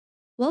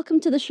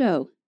Welcome to the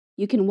show.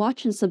 You can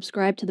watch and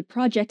subscribe to the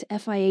Project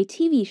FIA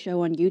TV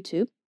show on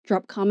YouTube.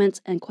 Drop comments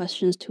and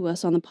questions to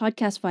us on the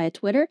podcast via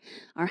Twitter.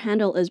 Our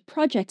handle is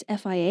Project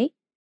FIA.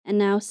 And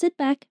now sit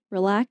back,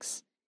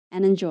 relax,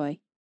 and enjoy.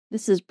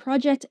 This is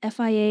Project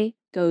FIA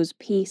Goes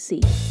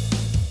PC.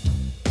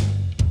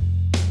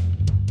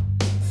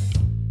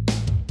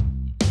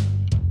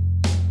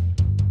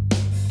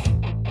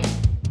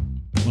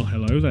 Well,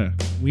 hello there.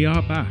 We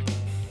are back.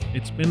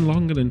 It's been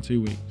longer than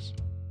 2 weeks.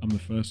 I'm the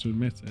first to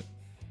admit it.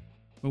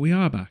 But we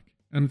are back.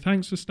 And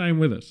thanks for staying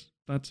with us.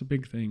 That's a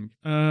big thing.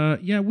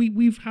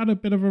 We've had a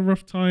bit of a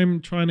rough time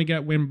trying to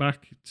get Win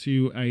back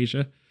to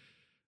Asia.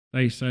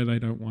 They say they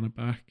don't want it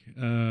back.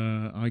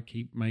 I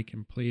keep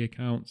making plea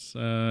accounts,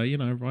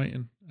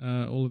 writing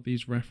all of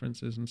these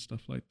references and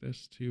stuff like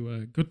this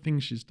to good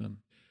things she's done.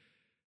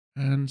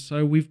 And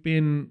so we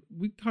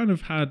kind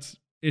of had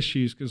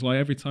issues because like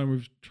every time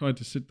we've tried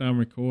to sit down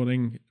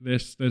recording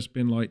this, there's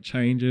been like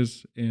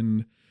changes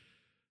in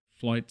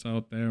flights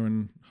out there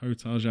and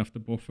hotels you have to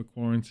book for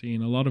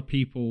quarantine. A lot of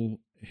people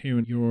here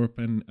in Europe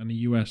and the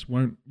US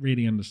won't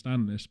really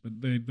understand this,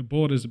 but the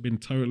borders have been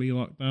totally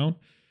locked down.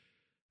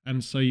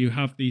 And so you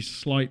have these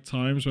slight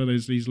times where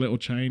there's these little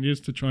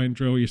changes to try and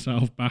drill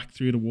yourself back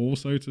through the wall,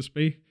 so to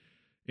speak.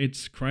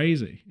 It's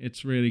crazy.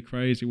 It's really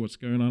crazy what's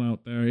going on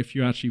out there. If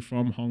you're actually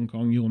from Hong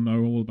Kong, you'll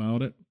know all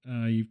about it.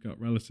 You've got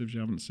relatives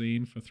you haven't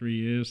seen for 3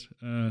 years.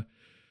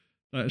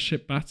 That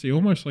ship batty,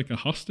 almost like a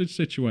hostage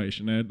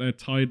situation. They're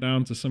tied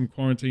down to some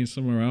quarantine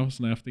somewhere else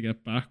and they have to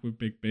get back with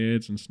big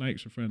beards and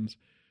snakes for friends.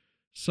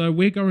 So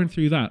we're going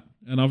through that.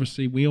 And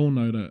obviously we all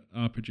know that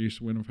our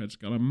producer Winifred's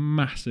got a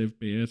massive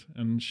beard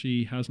and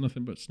she has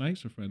nothing but snakes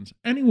for friends.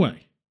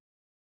 Anyway,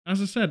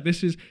 as I said,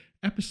 this is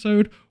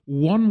episode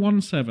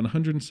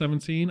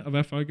 117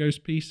 of FI Goes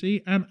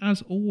PC. And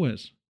as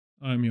always,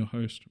 I'm your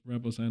host,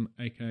 Rebel Zen,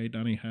 aka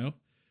Danny Hale.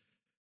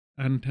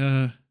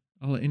 And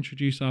I'll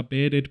introduce our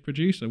bearded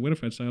producer.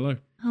 Winifred, say hello.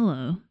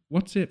 Hello.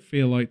 What's it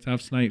feel like to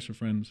have snakes for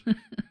friends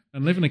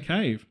and live in a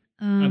cave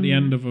at the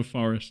end of a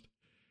forest?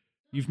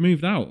 You've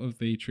moved out of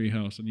the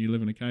treehouse and you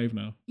live in a cave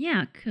now.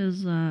 Yeah,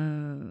 because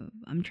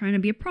I'm trying to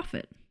be a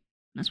prophet.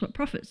 That's what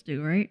prophets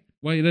do, right?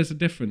 Well, there's a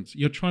difference.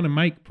 You're trying to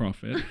make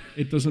profit.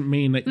 It doesn't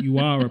mean that you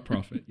are a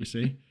prophet, you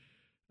see.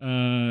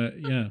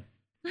 Yeah.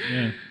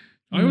 I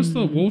always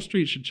thought Wall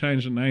Street should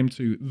change the name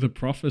to The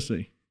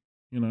Prophecy,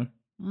 you know.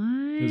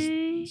 Why? Because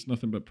it's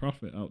nothing but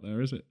profit out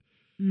there, is it?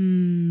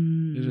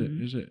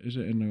 Is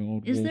it in the old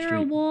Wall Street? Is there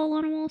a wall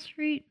on Wall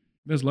Street?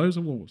 There's loads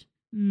of walls.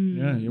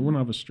 Yeah, you wouldn't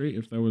have a street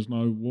if there was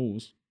no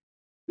walls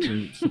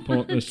to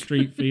support the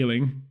street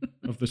feeling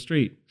of the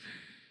street.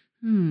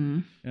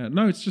 Yeah,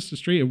 no, it's just a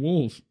street of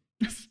walls.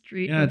 A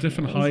street. Yeah, of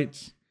different walls.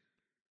 heights,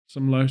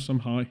 some low, some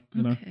high.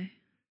 You know. Okay.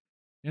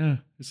 Yeah,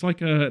 it's like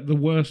the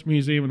worst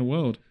museum in the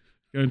world.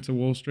 Going to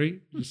Wall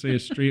Street, you see a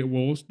street of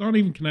walls, not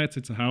even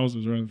connected to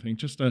houses or anything.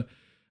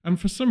 And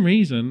for some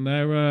reason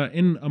they're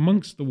in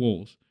amongst the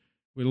walls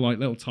with like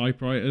little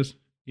typewriters,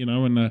 you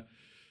know, and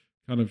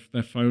kind of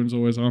their phones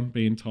always on,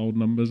 being told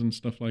numbers and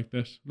stuff like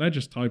this. They're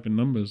just typing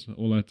numbers.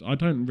 I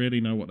don't really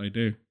know what they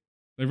do.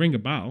 They ring a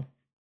bell.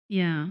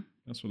 Yeah.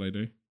 That's what they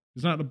do.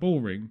 Is that the ball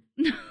ring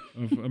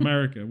of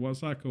America?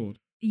 What's that called?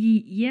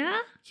 Yeah?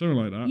 Something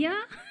like that.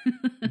 Yeah?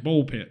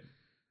 Ball pit.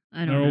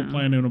 I don't know. They're all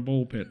playing in a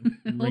ball pit.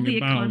 All the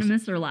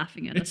economists are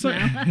laughing at us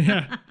now.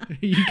 Yeah,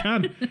 you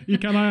can.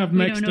 I have We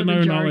next don't to know no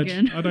the knowledge.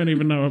 jargon. I don't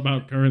even know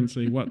about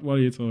currency. What are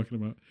you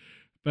talking about?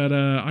 But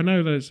I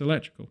know that it's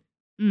electrical.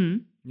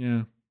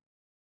 Yeah.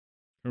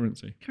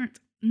 Currency. Current.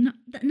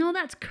 No,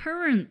 that's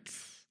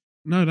currants.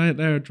 No,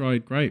 they're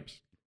dried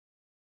grapes.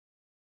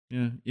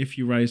 Yeah, if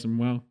you raise them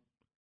well.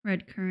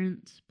 Red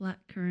currants, black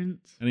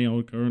currants. Any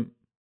old currant.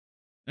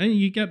 And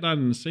you get that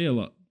in the sea a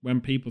lot. When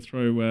people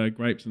throw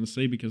grapes in the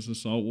sea because of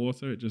salt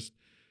water, it just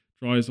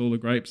dries all the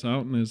grapes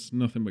out and there's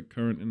nothing but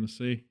current in the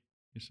sea,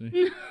 you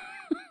see.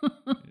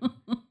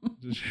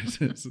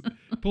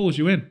 It pulls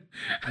you in,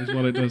 is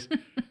what it does.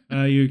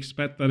 You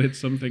expect that it's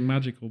something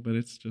magical, but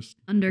it's just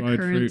Undercurrents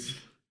dried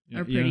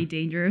fruit. are pretty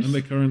dangerous.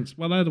 Undercurrents,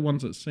 well, they're the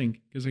ones that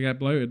sink because they get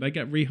bloated. They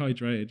get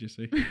rehydrated, you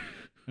see,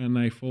 and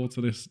they fall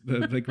to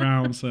the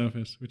ground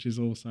surface, which is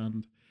all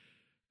sand.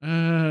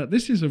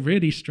 This is a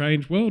really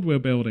strange world we're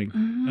building.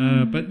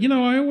 But, you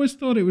know, I always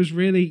thought it was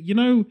really, you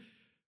know,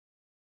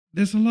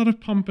 there's a lot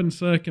of pomp and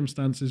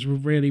circumstances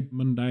with really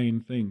mundane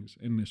things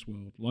in this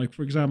world. Like,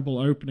 for example,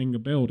 opening a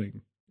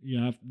building. You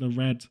have the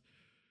red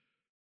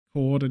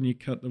cord and you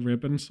cut the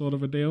ribbon sort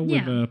of a deal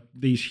with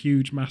these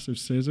huge, massive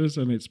scissors,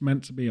 and it's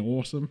meant to be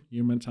awesome.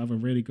 You're meant to have a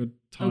really good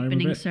time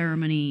Opening with it.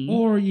 ceremony.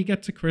 Or you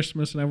get to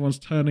Christmas and everyone's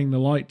turning the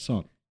lights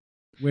on.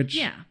 Which,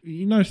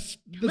 you know, the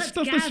Let's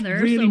stuff gather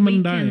that's really so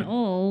mundane. we can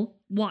all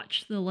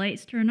watch the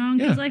lights turn on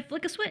because I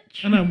flick a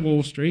switch. And on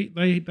Wall Street,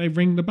 they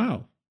ring the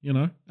bell, you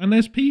know. And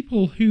there's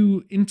people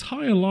who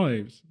entire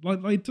lives,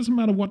 like it doesn't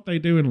matter what they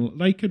do, and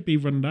they could be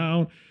run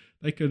down.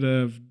 They could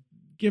have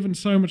given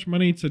so much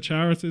money to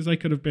charities. They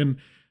could have been,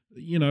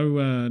 you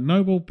know,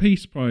 Nobel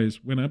Peace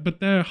Prize winner. But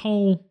their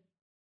whole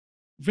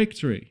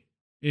victory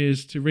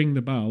is to ring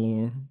the bell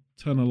or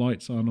turn the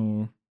lights on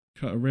or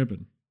cut a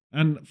ribbon.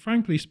 And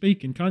frankly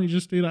speaking, can't you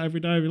just do that every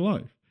day of your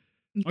life?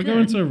 I go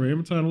into a room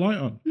and turn a light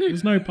on.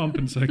 There's no pump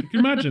and circuit. Can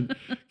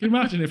you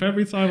imagine if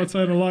every time I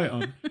turn a light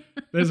on,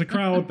 there's a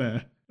crowd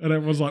there and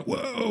everyone's like,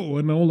 whoa,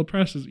 and all the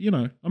press is,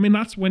 I mean,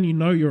 that's when you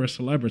know you're a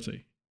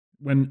celebrity,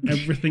 when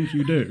everything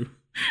you do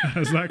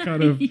has that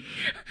kind of...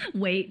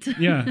 Wait.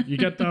 Yeah, you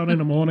get down in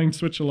the morning,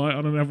 switch a light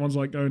on and everyone's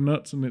like going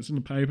nuts and it's in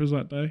the papers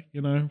that day,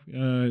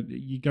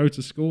 You go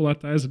to school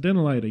that day as a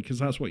dinner lady because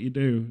that's what you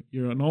do.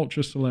 You're an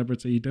ultra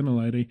celebrity dinner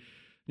lady.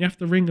 You have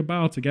to ring a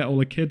bell to get all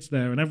the kids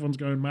there and everyone's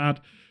going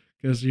mad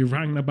because you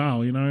rang the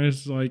bell,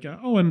 It's like,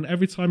 oh, and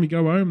every time you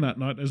go home that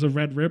night, there's a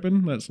red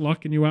ribbon that's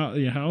locking you out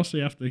of your house, so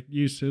you have to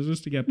use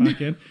scissors to get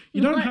back in.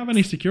 You don't have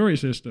any security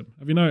system.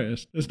 Have you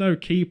noticed? There's no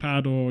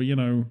keypad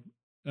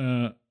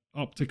or,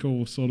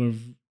 optical sort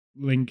of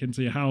link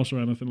into your house or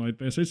anything like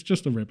this. It's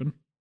just a ribbon.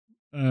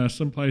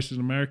 Some places in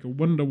America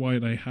wonder why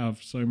they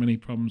have so many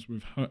problems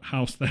with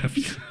house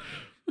thefts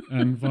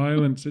and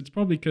violence. It's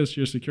probably because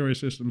your security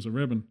system's a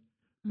ribbon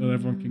that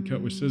everyone can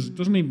cut with scissors. It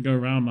doesn't even go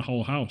around the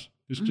whole house.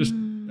 It's just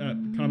at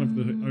kind of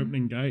the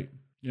opening gate,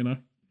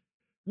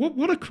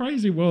 What a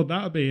crazy world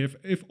that would be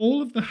if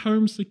all of the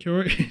home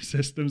security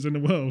systems in the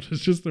world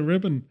is just a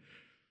ribbon.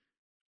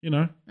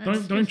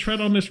 Don't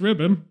tread on this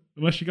ribbon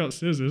unless you got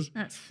scissors.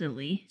 That's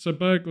silly. So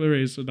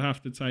burglaries would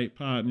have to take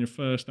part and your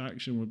first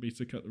action would be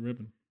to cut the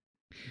ribbon.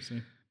 You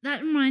see?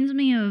 That reminds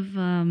me of,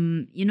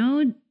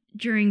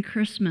 during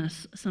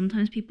Christmas,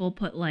 sometimes people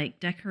put like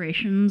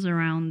decorations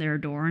around their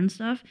door and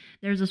stuff.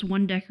 There's this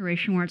one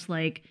decoration where it's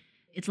like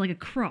a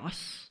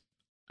cross,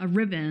 a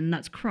ribbon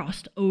that's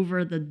crossed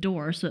over the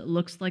door, so it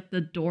looks like the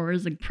door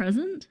is a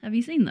present. Have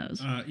you seen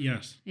those?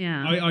 Yes.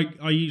 Yeah.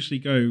 I usually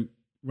go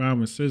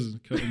round with scissors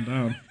and cut them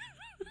down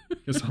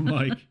because I'm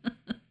like,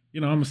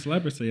 I'm a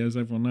celebrity, as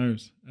everyone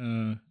knows.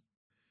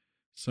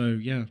 So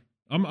yeah.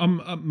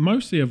 I'm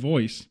mostly a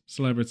voice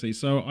celebrity.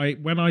 So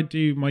when I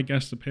do my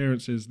guest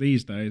appearances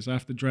these days, I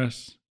have to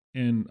dress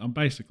in. I'm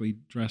basically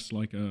dressed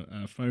like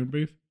a phone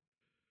booth.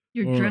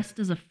 You're dressed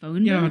as a phone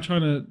booth? Yeah, I'm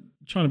trying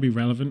to be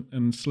relevant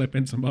and slip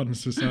into modern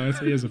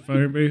society as a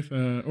phone booth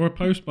or a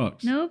post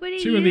box.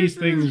 Nobody Two of these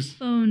things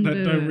phone that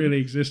booth. don't really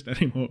exist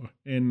anymore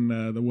in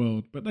the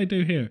world, but they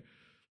do here.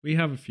 We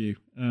have a few.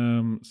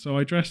 So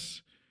I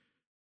dress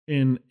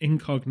in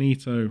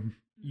incognito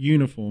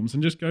uniforms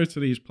and just go to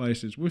these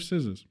places with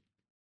scissors.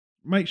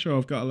 Make sure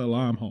I've got a little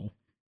armhole.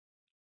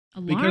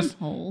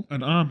 Armhole?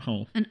 An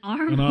armhole. An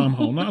armhole? An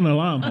armhole, not an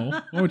alarm hole.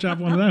 Why would you have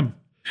one of them?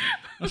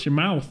 That's your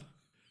mouth.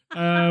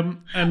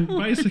 And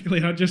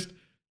basically I just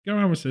go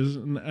around with scissors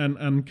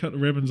and cut the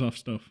ribbons off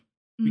stuff.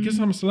 Because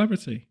I'm a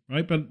celebrity,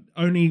 right? But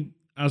only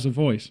as a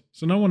voice.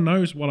 So no one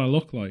knows what I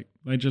look like.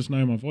 They just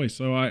know my voice.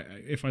 So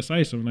if I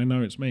say something, they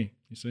know it's me,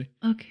 you see?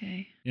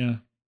 Okay. Yeah.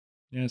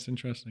 Yeah, it's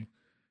interesting.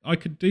 I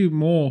could do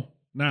more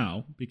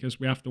now because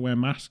we have to wear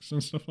masks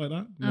and stuff like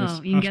that.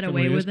 Oh, you can get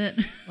away with it?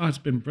 Oh, it's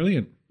been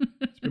brilliant.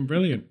 It's been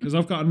brilliant because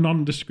I've got a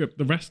nondescript.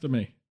 The rest of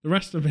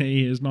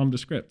me is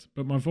nondescript,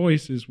 but my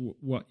voice is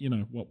what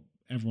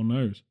everyone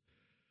knows.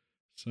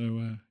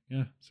 So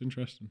yeah, it's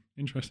interesting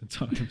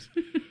times.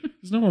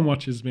 Because no one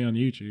watches me on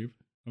YouTube,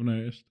 I've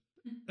noticed.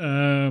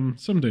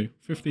 Some do.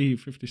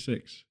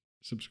 56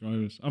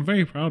 subscribers. I'm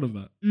very proud of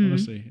that,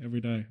 honestly, every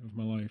day of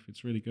my life.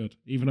 It's really good,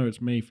 even though it's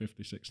me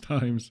 56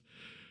 times.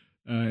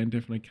 In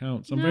different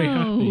accounts. I'm very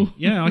happy.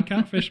 Yeah, I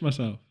catfish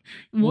myself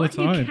all the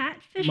time. You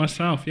catfish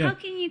myself? Yeah. How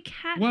can you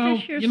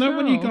catfish yourself? You know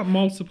when you got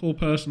multiple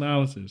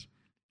personalities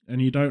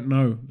and you don't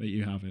know that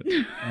you have it.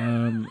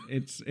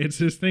 It's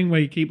this thing where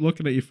you keep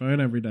looking at your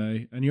phone every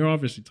day and you're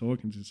obviously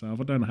talking to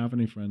yourself. I don't have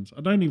any friends.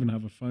 I don't even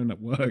have a phone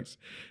that works.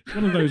 It's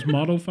one of those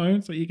model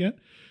phones that you get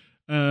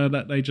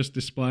that they just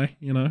display,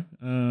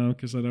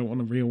 because they don't want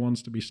the real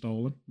ones to be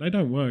stolen. They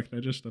don't work.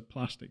 They're just a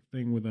plastic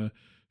thing with a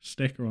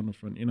sticker on the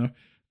front,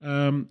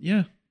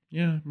 Yeah,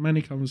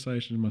 many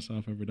conversations with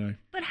myself every day.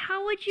 But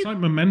how would you... It's like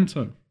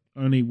Memento,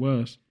 only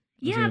worse.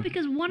 Yeah,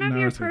 because one of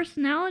your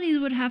personalities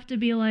would have to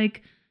be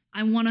like,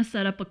 I want to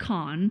set up a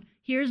con,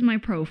 here's my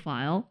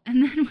profile,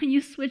 and then when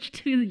you switch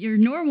to your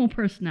normal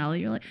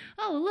personality, you're like,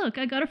 oh, look,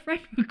 I got a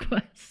friend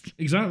request.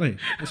 Exactly.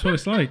 That's what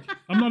it's like.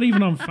 I'm not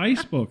even on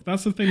Facebook.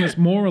 That's the thing that's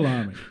more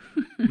alarming.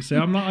 You see,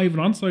 I'm not even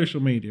on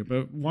social media,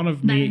 but one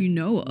of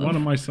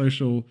my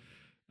social...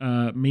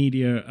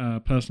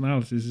 media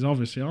personalities is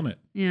obviously on it.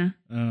 Yeah.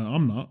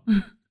 I'm not.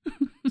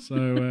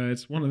 So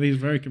it's one of these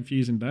very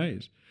confusing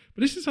days.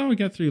 But this is how I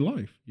get through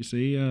life. You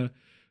see,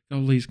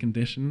 all these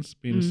conditions.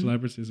 Being a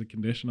celebrity is a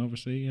condition,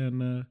 obviously,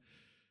 and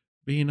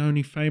being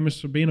only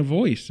famous for being a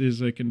voice is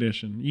a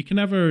condition. You can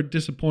never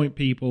disappoint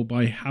people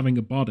by having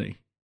a body.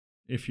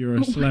 If you're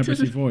a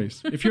celebrity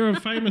voice. If you're a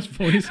famous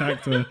voice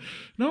actor,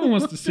 no one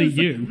wants to see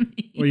you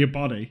or your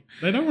body.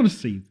 They don't want to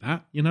see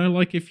that.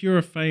 Like if you're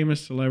a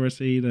famous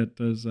celebrity that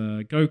does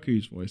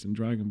Goku's voice in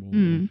Dragon Ball,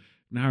 or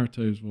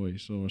Naruto's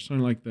voice, or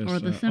something like this. Or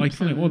The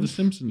Simpsons. Or The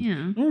Simpsons.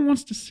 Yeah. No one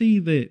wants to see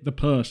the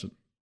person.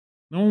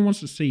 No one wants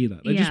to see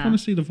that. They just want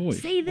to see the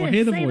voice. Say this, or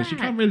hear the say voice. that. You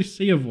can't really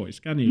see a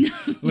voice, can you?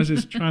 No. Unless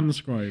it's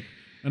transcribed.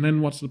 And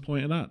then what's the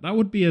point of that? That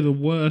would be the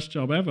worst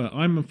job ever.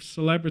 I'm a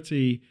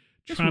celebrity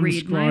Just read my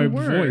transcribed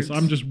voice. words.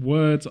 I'm just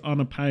words on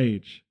a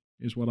page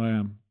is what I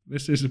am.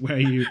 This is where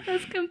you...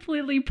 That's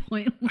completely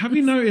pointless. Have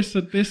you noticed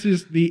that this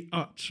is the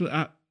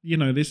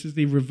this is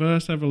the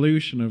reverse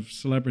evolution of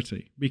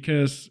celebrity?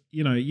 Because,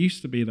 it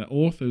used to be that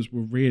authors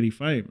were really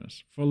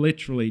famous for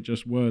literally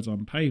just words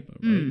on paper,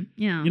 right?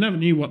 Yeah. You never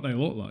knew what they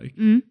looked like.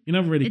 Mm. You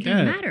never really It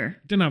cared. didn't matter.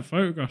 Didn't have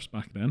photographs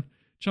back then.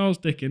 Charles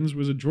Dickens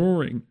was a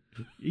drawing.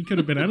 He could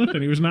have been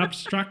anything. He was an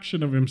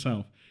abstraction of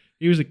himself.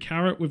 He was a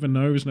carrot with a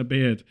nose and a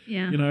beard.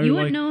 Yeah. You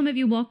wouldn't know him if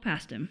you walked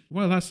past him.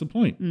 Well, that's the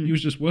point. He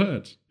was just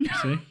words, you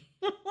see?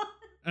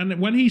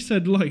 And when he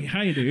said, like,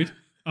 hey, dude,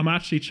 I'm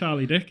actually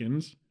Charlie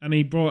Dickens, and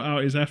he brought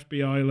out his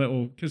FBI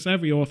little, because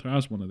every author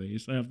has one of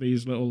these. They have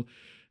these little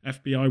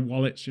FBI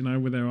wallets,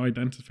 with their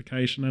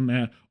identification and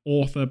their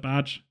author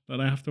badge that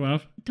they have to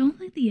have. Don't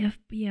think the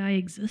FBI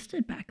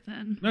existed back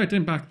then. No, it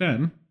didn't back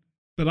then,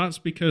 but that's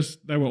because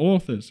they were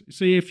authors.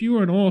 See, if you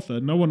were an author,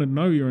 no one would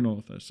know you're an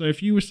author. So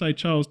if you were, say,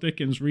 Charles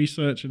Dickens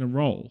researching a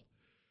role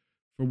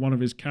for one of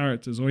his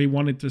characters, or he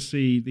wanted to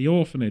see the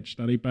orphanage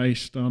that he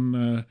based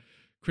on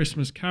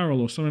Christmas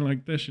Carol or something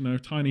like this,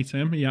 Tiny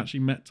Tim. He actually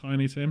met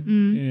Tiny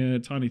Tim. Yeah,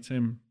 Tiny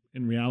Tim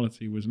in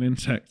reality was an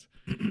insect.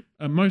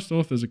 And most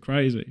authors are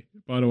crazy,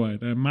 by the way.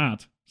 They're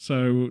mad.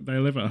 So they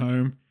live at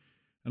home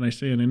and they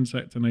see an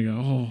insect and they go,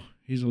 oh,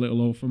 he's a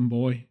little orphan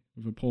boy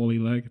with a poorly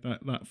leg,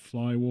 that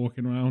fly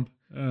walking around,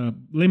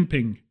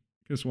 limping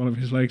because one of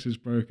his legs is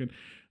broken.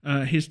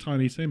 He's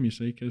Tiny Tim, you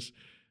see, because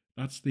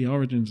that's the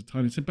origins of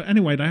Tiny Tim. But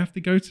anyway, they have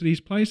to go to these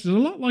places, a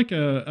lot like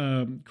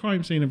a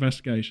crime scene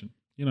investigation.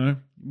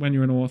 When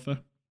you're an author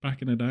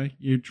back in the day,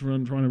 you're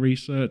trying to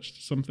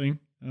research something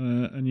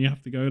and you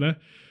have to go there.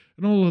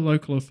 And all the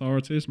local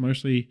authorities,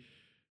 mostly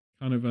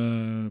kind of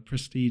a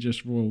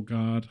prestigious royal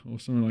guard or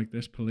something like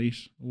this,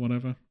 police or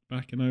whatever,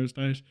 back in those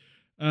days,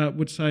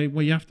 would say,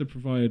 well, you have to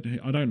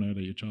provide, I don't know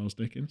that you're Charles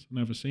Dickens. I've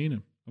never seen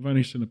him. I've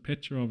only seen a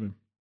picture of him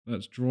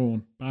that's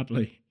drawn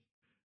badly.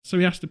 So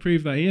he has to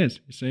prove that he is,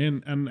 you see,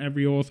 and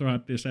every author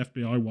had this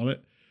FBI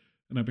wallet.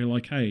 And they'd be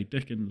like, hey,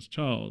 Dickens,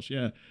 Charles,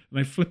 yeah. And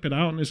they flip it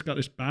out and it's got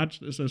this badge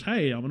that says,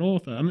 hey, I'm an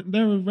author. And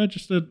they're a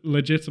registered,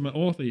 legitimate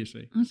author, you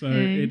see. Okay. So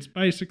it's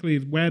basically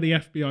where the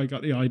FBI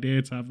got the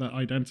idea to have that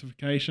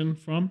identification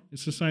from.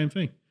 It's the same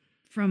thing.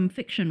 From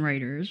fiction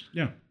writers.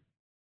 Yeah.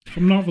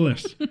 From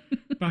novelists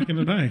back in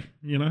the day,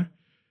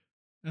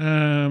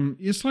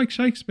 It's like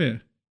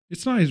Shakespeare.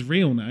 It's not his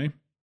real name.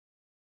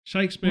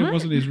 Shakespeare What?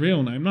 wasn't his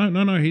real name.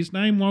 No. His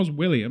name was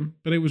William,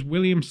 but it was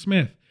William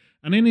Smith.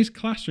 And in his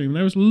classroom,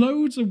 there was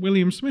loads of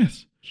William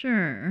Smiths.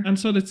 Sure. And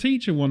so the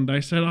teacher one day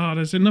said,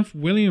 there's enough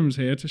Williams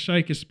here to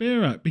shake a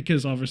spear at,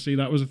 because obviously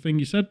that was a thing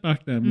you said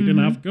back then. We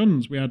didn't have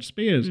guns, we had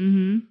spears.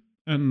 Mm-hmm.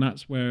 And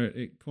that's where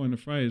it coined a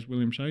phrase,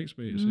 William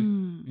Shakespeare, you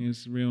see.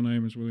 His real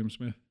name is William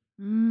Smith.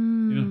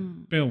 Yeah.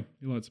 Bill,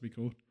 you like to be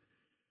called.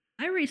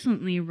 I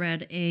recently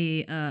read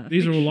a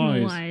These are all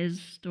lies.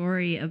 fictionalized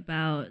story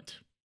about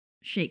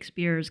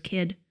Shakespeare's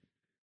kid.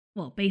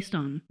 Well, based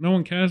on... No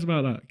one cares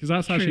about that, because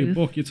that's actually a Truth.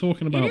 book you're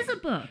talking about. It is a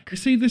book. You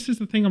see, this is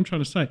the thing I'm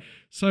trying to say.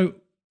 So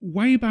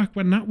way back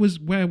when that was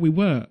where we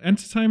were,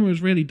 entertainment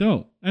was really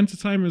dull.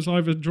 Entertainment was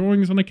either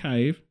drawings on a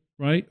cave,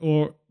 right,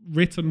 or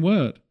written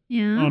word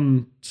Yeah.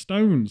 on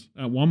stones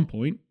at one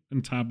point,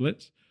 and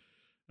tablets,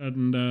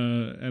 and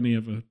any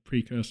other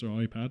precursor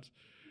iPads.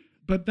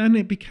 But then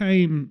it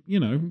became,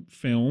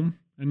 film,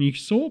 and you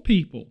saw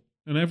people,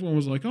 and everyone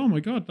was like, oh my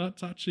God,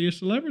 that's actually a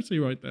celebrity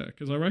right there,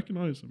 because I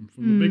recognize them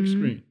from the big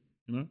screen.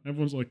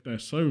 Everyone's like, they're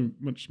so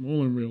much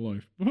smaller in real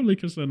life. Probably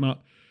because they're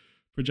not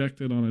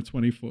projected on a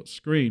 20-foot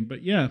screen.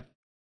 But yeah,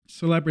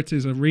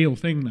 celebrities are a real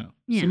thing now.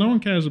 Yeah. So no one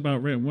cares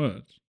about written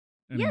words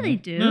anymore. Yeah, they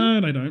do.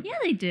 No, they don't. Yeah,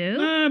 they do.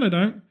 No, they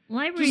don't.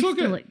 Libraries Just look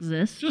still at-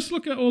 exist. Just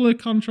look at all the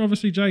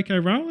controversy J.K.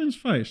 Rowling's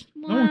faced.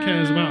 No one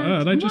cares about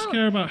her. They just Well-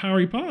 care about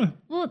Harry Potter.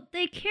 Well,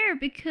 they care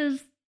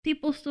because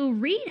people still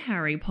read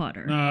Harry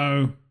Potter.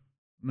 No.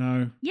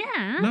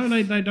 Yeah. No,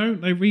 they don't.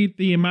 They read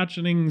the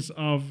imaginings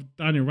of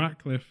Daniel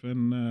Radcliffe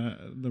and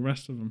the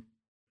rest of them.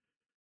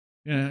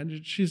 Yeah,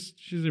 and she's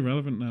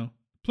irrelevant now.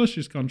 Plus,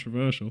 she's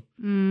controversial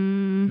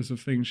because of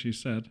things she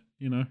said,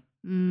 as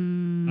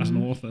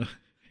an author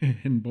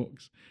in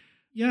books.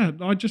 Yeah,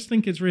 I just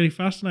think it's really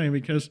fascinating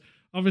because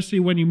obviously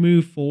when you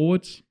move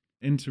forwards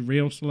into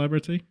real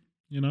celebrity,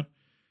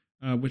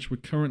 which we're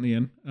currently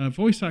in,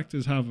 voice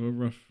actors have a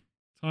rough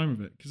time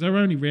of it because they're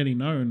only really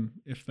known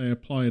if they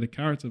apply the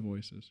character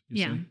voices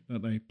you see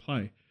that they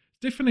play. It's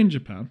different in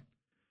Japan.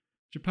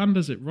 Japan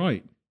does it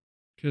right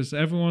because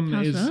everyone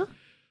How is so?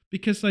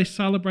 because they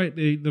celebrate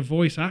the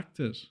voice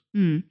actors.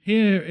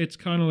 Here it's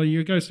kind of like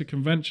you go to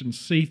conventions,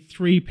 see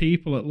 3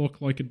 people that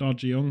look like a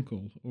dodgy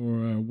uncle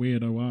or a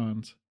weirdo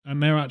aunt,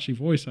 and they're actually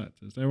voice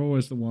actors. They're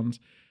always the ones,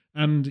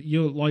 and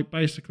you're like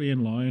basically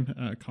in line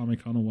at a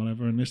Comic-Con or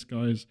whatever, and this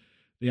guy's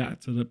the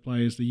actor that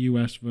plays the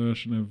US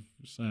version of,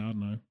 say, I don't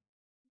know,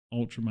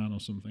 Ultraman or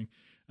something,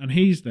 and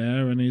he's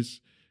there, and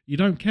you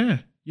don't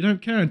care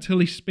until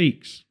he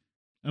speaks,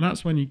 and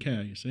that's when you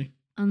care, you see.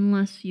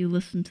 Unless you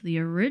listen to the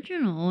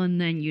original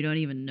and then you don't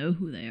even know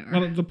who they are.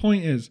 Well, the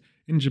point is,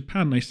 in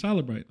Japan, they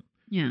celebrate them.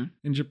 Yeah.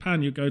 In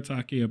Japan, you go to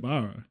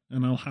Akihabara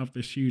and they'll have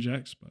this huge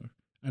expo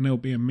and there'll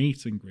be a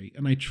meet and greet.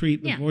 And they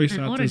treat the voice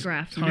and actors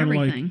autographs and kind of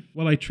like, everything.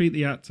 well, they treat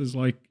the actors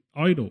like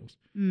idols.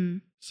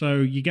 Mm. So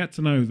you get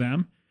to know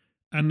them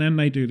and then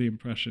they do the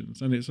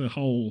impressions. And it's a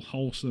whole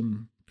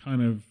wholesome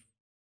kind of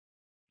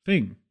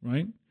thing,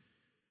 right?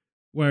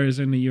 Whereas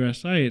in the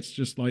USA, it's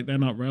just like they're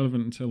not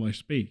relevant until they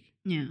speak.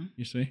 Yeah.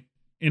 You see?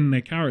 In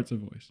their character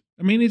voice.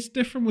 I mean, it's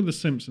different with The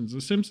Simpsons.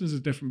 The Simpsons is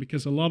different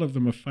because a lot of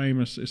them are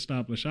famous,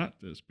 established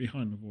actors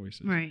behind the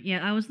voices. Right.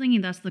 Yeah, I was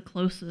thinking that's the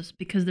closest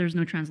because there's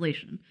no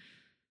translation.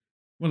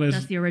 Well,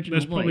 That's the original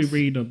there's probably voice.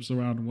 redubs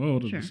around the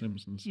world of Sure. The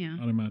Simpsons, Yeah.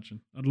 I'd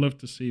imagine. I'd love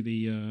to see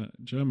the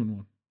German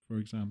one, for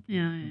example.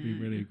 Yeah, It'd be yeah,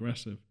 really yeah.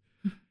 aggressive.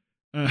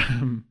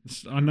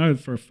 I know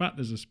for a fact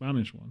there's a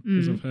Spanish one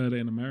because I've heard it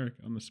in America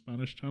on the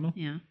Spanish channel,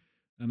 Yeah.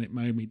 and it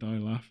made me die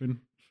laughing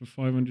for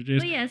 500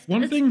 years. But yeah, it's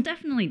One thing-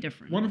 definitely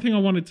different. One thing I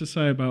wanted to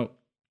say about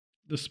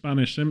the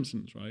Spanish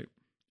Simpsons, right,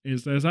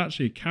 is there's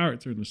actually a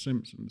character in The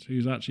Simpsons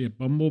who's actually a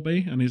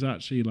bumblebee, and he's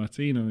actually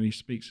Latino, and he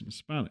speaks in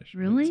Spanish.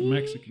 Right? It's a Really?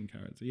 Mexican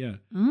character, yeah.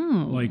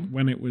 Oh. Like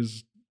when it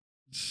was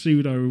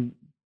pseudo,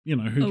 who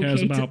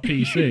cares Okay to- about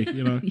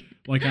PC,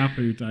 like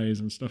Apu days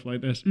and stuff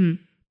like this. Mm.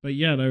 But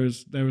yeah, there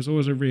was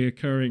always a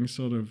reoccurring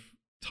sort of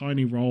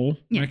tiny role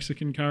Yeah.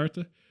 Mexican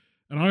character.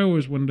 And I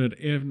always wondered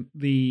if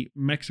the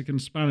Mexican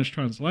Spanish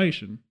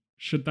translation,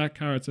 should that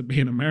character be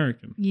an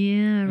American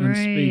Yeah, and right.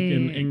 speak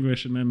in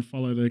English and then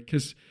follow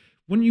because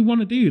wouldn't you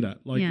want to do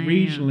that? Like Yeah, yeah,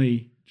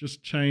 regionally,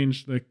 just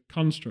change the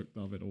construct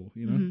of it all,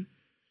 Mhm.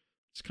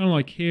 It's kind of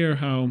like here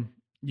how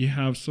you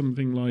have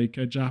something like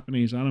a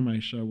Japanese anime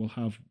show will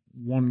have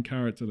one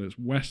character that's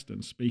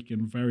Western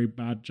speaking very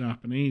bad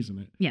Japanese in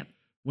it. Yep.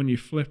 When you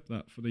flip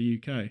that for the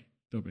UK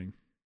dubbing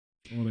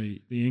or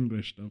the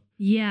English dub.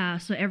 Yeah,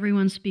 so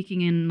everyone's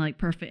speaking in like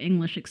perfect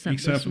English except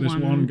for this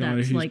one one guy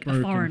that's who's like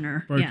a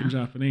foreigner. broken Yeah.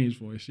 Japanese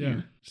voice. Yeah.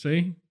 Yeah.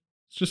 See?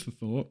 It's just a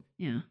thought.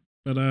 Yeah.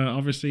 But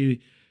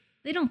obviously,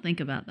 They don't think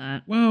about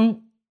that.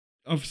 well,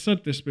 I've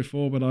said this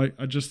before, but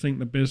I just think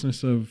the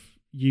business of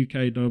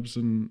UK dubs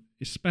and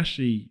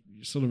especially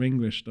sort of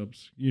English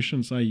dubs, you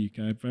shouldn't say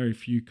UK, very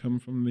few come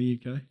from the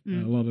UK.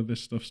 Mm. A lot of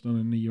this stuff's done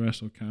in the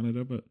US or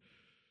Canada, but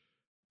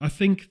I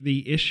think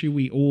the issue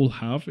we all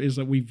have is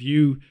that we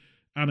view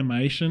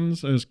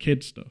animations as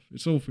kid stuff.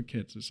 It's all for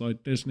kids. It's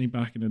like Disney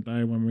back in the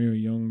day when we were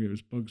young. It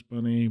was Bugs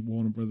Bunny,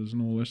 Warner Brothers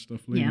and all this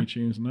stuff, Looney Yeah.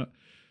 Tunes and that.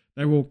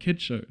 They were all kid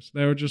shows.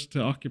 They were just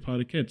to occupy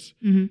the kids.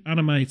 Hmm.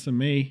 Anime to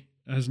me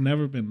has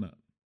never been that.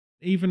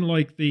 Even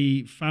like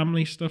the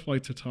family stuff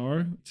like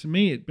Totoro, to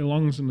me it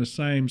belongs in the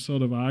same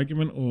sort of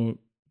argument or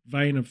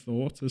vein of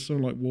thought as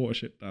something like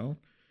Watership Down,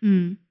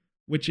 Mm.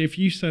 which if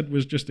you said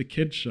was just a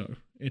kid's show,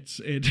 it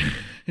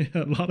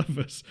a lot of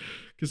us,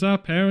 because our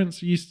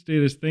parents used to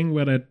do this thing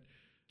where they'd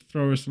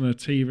throw us in a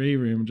TV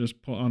room and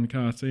just put on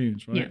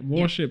cartoons, right? Yeah, And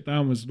Watership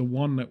Down was the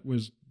one that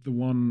was the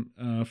one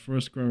for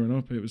us growing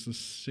up. It was the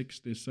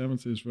 60s,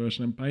 70s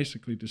version and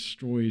basically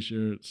destroys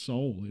your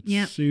soul. It's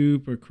Yeah.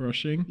 super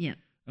crushing Yeah.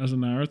 as a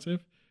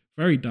narrative.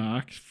 Very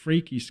dark,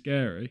 freaky,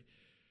 scary.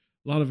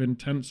 A lot of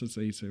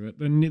intensity to it.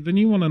 The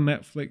new one on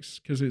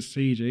Netflix, because it's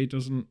CG,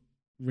 doesn't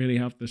really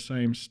have the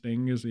same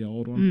sting as the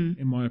old one,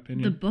 in my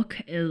opinion. The book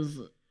is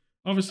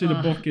Obviously, the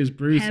book is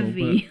brutal,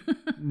 heavy.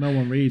 but no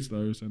one reads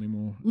those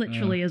anymore.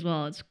 Literally as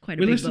well. It's quite a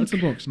We big listen book. to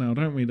books now,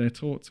 don't we? They're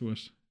taught to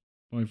us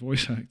by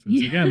voice actors.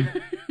 Yeah.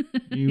 Again,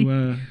 you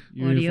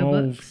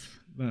evolve Audiobooks.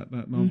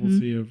 that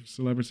novelty of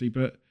celebrity.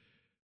 But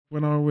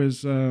when I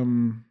was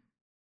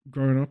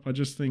growing up, I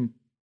just think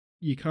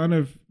you kind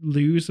of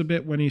lose a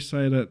bit when you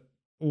say that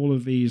all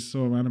of these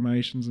sort of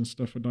animations and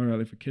stuff are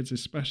directly for kids,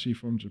 especially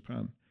from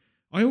Japan.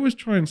 I always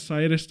try and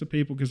say this to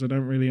people because I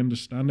don't really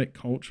understand it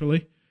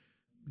culturally.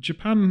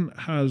 Japan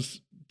has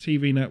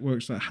TV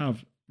networks that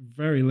have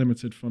very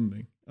limited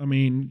funding. I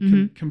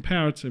mean,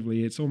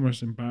 comparatively, it's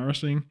almost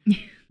embarrassing.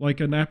 Like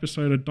an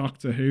episode of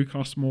Doctor Who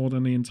costs more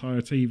than the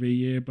entire TV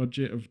year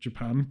budget of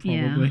Japan,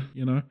 probably,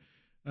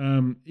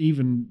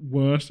 Even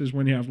worse is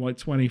when you have like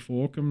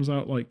 24 comes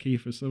out, like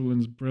Kiefer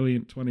Sutherland's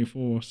brilliant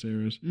 24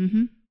 series.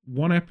 Mm-hmm.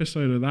 One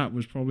episode of that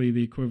was probably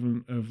the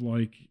equivalent of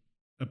like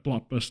a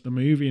blockbuster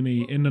movie in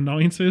the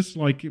 90s,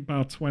 like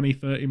about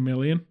 20-30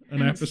 million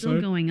an and episode. It's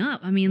still going up.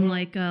 I mean,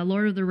 like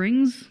Lord of the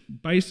Rings.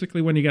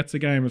 Basically, when you get to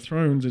Game of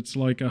Thrones, it's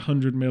like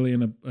 100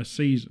 million a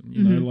season.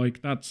 You know,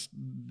 like that's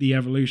the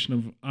evolution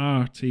of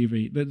our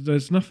TV.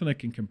 There's nothing that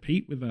can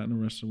compete with that in the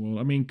rest of the world.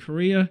 I mean,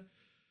 Korea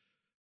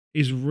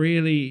is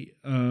really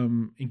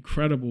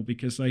incredible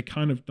because they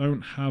kind of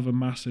don't have a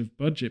massive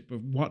budget,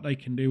 but what they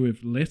can do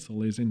with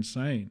little is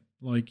insane.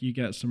 Like you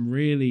get some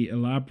really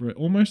elaborate,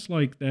 almost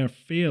like they're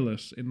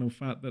fearless in the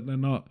fact that they're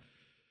not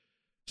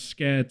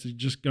scared to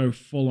just go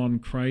full on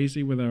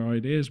crazy with their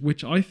ideas,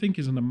 which I think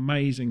is an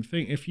amazing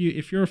thing. If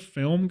you're a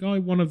film guy,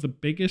 one of the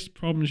biggest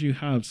problems you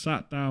have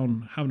sat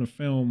down having a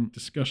film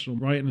discussion,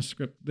 writing a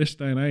script this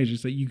day and age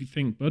is that you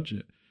think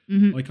budget.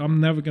 Mm-hmm. Like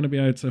I'm never going to be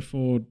able to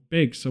afford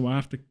big, so I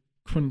have to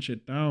crunch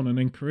it down, and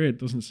in Korea it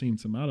doesn't seem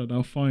to matter.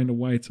 They'll find a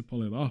way to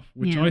pull it off,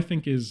 which Yeah. I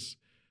think is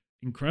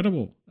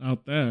incredible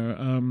out there.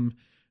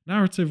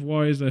 Narrative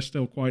wise, they're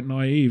still quite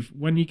naive.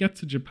 When you get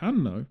to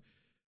Japan though,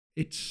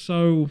 it's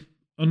so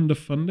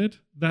underfunded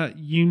that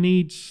you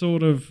need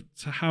sort of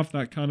to have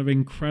that kind of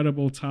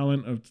incredible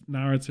talent of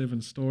narrative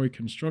and story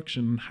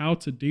construction. And how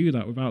to do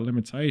that without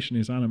limitation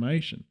is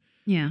animation.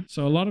 Yeah.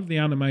 So a lot of the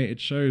animated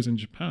shows in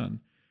Japan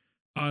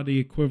are the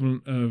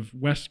equivalent of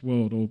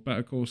Westworld or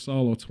Better Call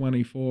Saul or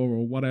 24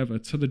 or whatever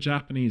to the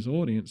Japanese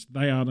audience.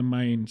 They are the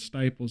main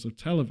staples of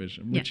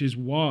television, which is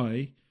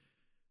why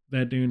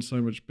they're doing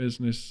so much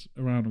business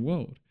around the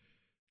world,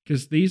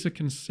 because these are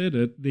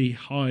considered the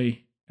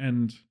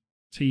high-end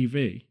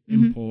TV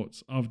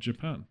imports of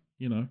Japan.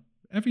 You know,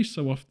 every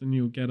so often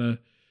you'll get a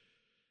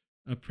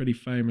pretty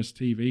famous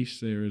TV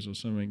series or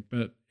something,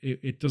 but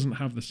it doesn't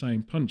have the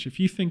same punch. If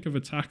you think of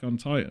Attack on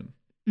Titan,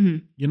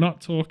 you're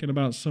not talking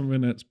about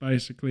something that's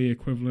basically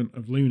equivalent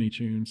of Looney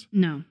Tunes.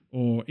 No.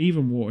 Or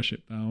even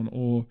Watership Down,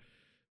 or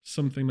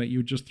something that you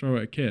would just throw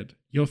at a kid.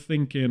 You're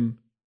thinking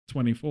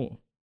 24.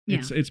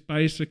 Yeah. It's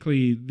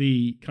basically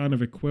the kind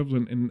of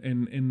equivalent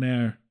in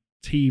their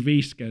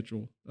TV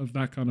schedule of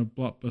that kind of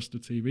blockbuster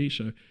TV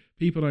show.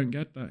 People don't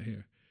get that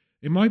here.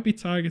 It might be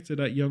targeted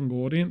at young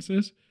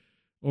audiences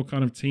or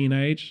kind of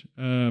teenage,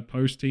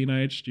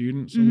 post-teenage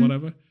students or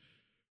whatever.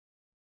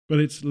 But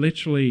it's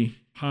literally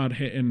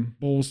hard-hitting,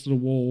 balls to the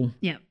wall,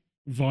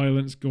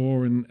 violence,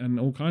 gore, and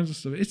all kinds of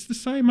stuff. It's the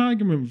same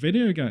argument with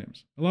video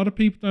games. A lot of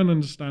people don't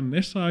understand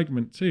this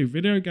argument too.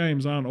 Video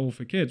games aren't all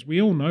for kids.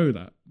 We all know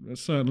that at a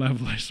certain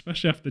level,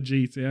 especially after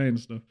GTA and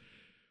stuff.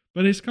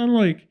 But it's kind of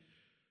like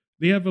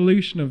the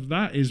evolution of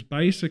that is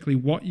basically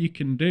what you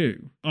can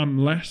do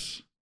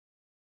unless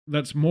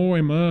that's more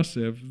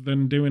immersive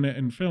than doing it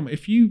in film.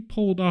 If you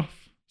pulled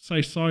off, say,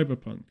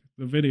 Cyberpunk,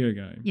 the video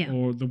game,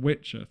 or The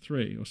Witcher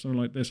 3 or something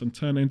like this, and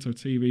turn it into a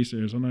TV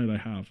series. I know they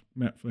have.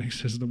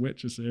 Netflix is The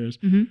Witcher series,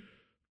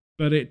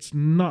 but it's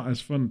not as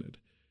funded.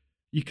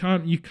 You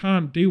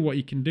can't do what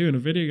you can do in a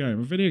video game.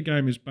 A video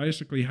game is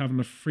basically having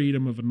the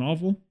freedom of a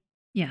novel,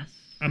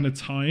 and the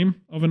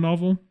time of a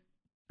novel,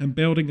 and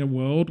building a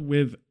world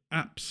with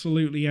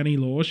absolutely any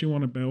laws you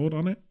want to build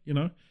on it, you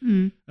know?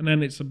 And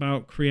then it's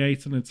about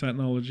creating a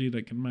technology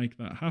that can make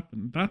that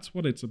happen. That's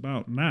what it's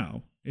about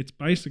now. It's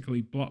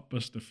basically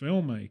blockbuster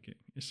filmmaking,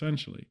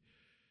 essentially.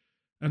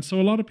 And so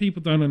a lot of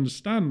people don't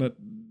understand that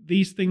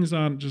these things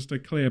aren't just a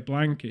clear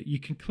blanket. You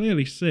can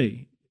clearly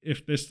see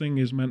if this thing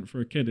is meant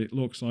for a kid, it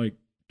looks like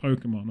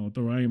Pokemon or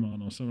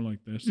Doraemon or something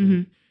like this.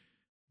 Or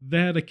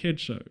they're the kid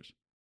shows.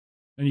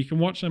 And you can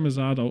watch them as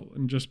adult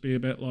and just be a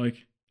bit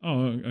like,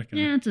 oh, okay.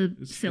 Yeah,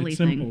 it's silly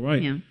simple, thing.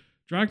 right? Yeah.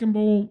 Dragon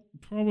Ball,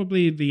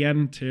 probably the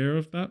end tier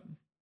of that,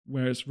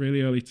 where it's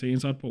really early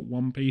teens. I'd put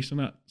One Piece in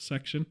that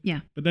section. Yeah.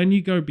 But then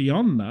you go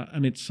beyond that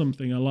and it's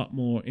something a lot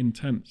more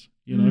intense,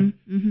 you know?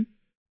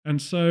 And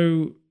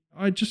so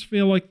I just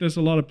feel like there's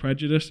a lot of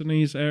prejudice in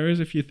these areas.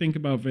 If you think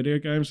about video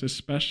games,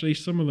 especially,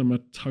 some of them are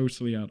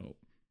totally adult.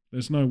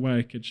 There's no way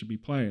a kid should be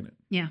playing it.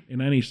 Yeah. In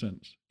any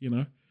sense, you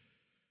know?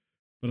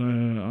 But,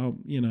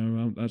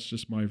 that's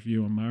just my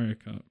view on Mario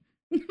Kart.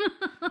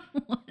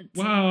 What?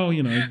 Well,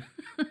 you know,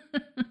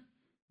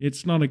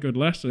 it's not a good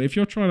lesson. If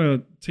you're trying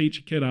to teach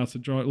a kid how to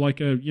drive, like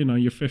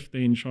you're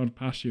 15 trying to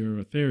pass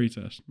your theory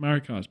test,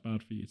 Mario Kart's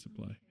bad for you to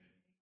play.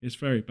 It's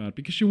very bad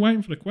because you're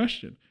waiting for the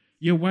question.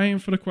 You're waiting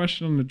for the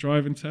question on the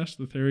driving test,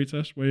 the theory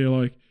test, where you're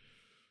like,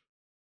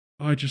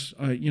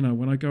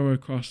 when I go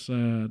across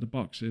the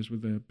boxes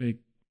with a big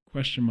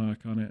question mark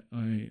on it,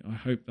 I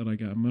hope that I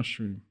get a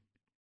mushroom.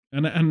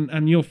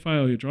 And you'll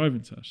fail your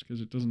driving test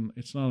because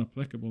it's not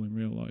applicable in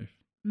real life.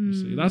 You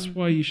see, that's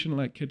why you shouldn't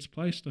let kids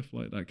play stuff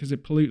like that, because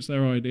it pollutes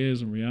their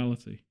ideas and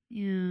reality.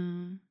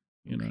 Yeah.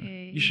 You know,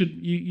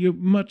 you're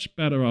much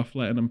better off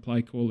letting them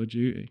play Call of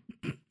Duty.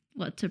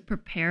 What, to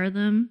prepare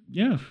them?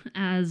 Yeah.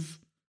 As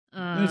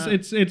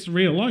it's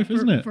real life,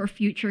 isn't it? For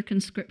future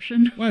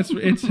conscription. Well,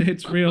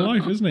 it's real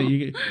life, isn't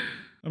it?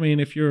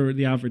 If you're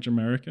the average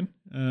American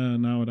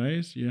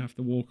nowadays, you have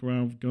to walk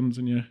around with guns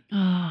in your,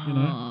 you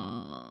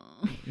know,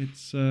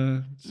 it's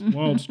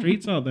wild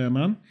streets out there,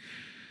 man.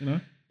 You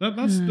know.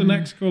 That's the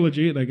next Call of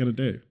Duty they're going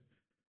to do,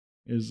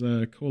 is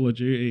Call of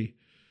Duty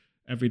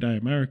Everyday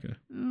America.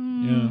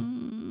 Yeah.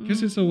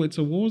 Because it's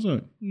a war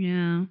zone.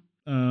 Yeah.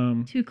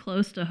 Too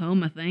close to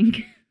home, I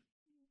think.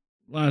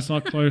 Well, it's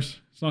not close.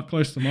 It's not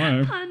close to my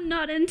home. Pun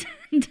not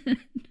intended.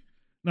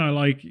 No,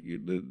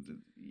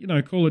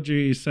 Call of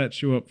Duty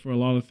sets you up for a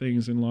lot of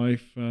things in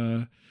life.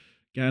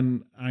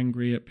 Getting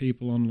angry at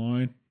people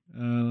online.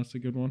 That's a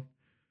good one.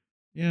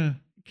 Yeah.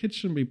 Kids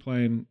shouldn't be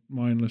playing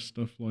mindless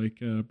stuff like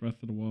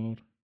Breath of the Wild,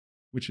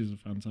 which is a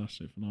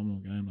fantastic, phenomenal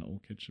game that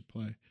all kids should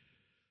play.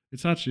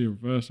 It's actually the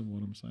reverse of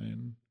what I'm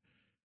saying.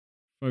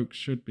 Folks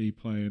should be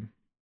playing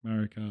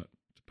Mario Kart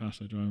to pass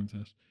their driving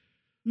test.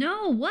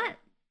 No, what?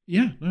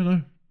 Yeah,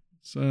 no.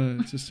 It's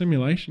a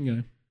simulation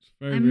game. It's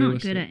very I'm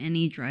realistic. not good at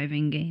any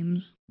driving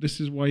games. This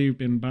is why you've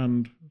been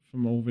banned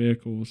from all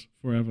vehicles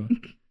forever.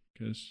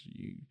 Because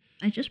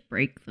I just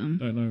break them.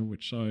 Don't know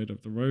which side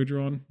of the road you're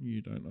on.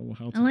 You don't know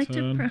how to I like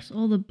turn. to press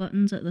all the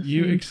buttons at the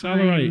You same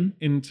accelerate time.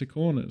 into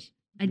corners,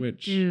 I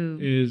which do.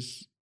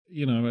 is,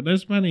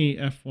 there's many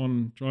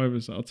F1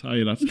 drivers that'll tell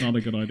you that's not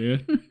a good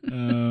idea.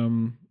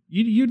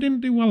 You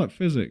didn't do well at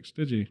physics,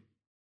 did you?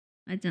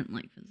 I didn't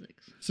like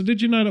physics. So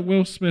did you know that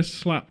Will Smith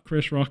slapped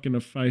Chris Rock in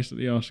the face at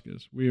the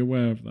Oscars? Were you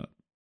aware of that?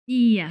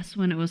 Yes,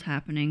 when it was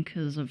happening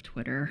because of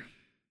Twitter.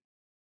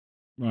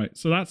 Right,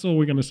 so that's all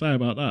we're going to say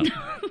about that.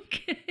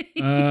 Okay.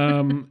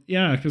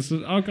 Yeah, because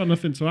I've got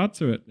nothing to add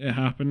to it. It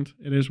happened.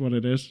 It is what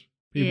it is.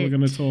 People are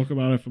going to talk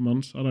about it for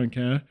months. I don't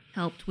care.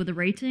 Helped with the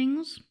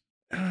ratings.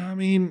 I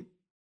mean,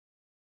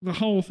 the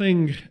whole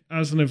thing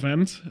as an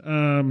event,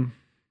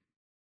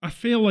 I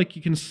feel like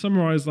you can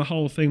summarize the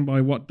whole thing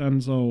by what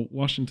Denzel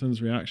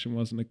Washington's reaction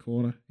was in the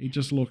corner. He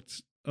just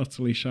looked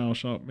utterly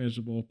shell-shocked,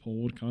 miserable,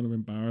 appalled, kind of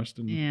embarrassed.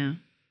 And Yeah.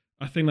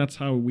 I think that's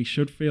how we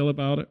should feel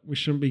about it. We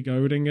shouldn't be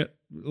goading it.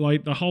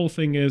 Like, the whole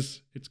thing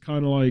is, it's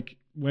kind of like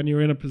when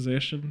you're in a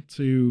position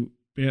to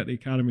be at the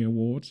Academy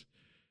Awards,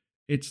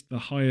 it's the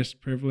highest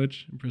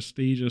privilege and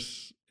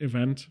prestigious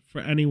event for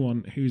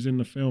anyone who's in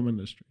the film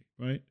industry,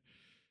 right?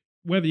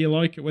 Whether you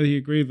like it, whether you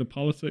agree with the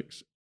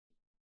politics,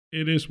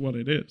 it is what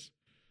it is.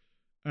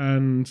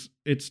 And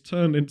it's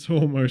turned into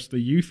almost a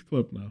youth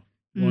club now,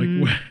 like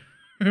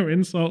where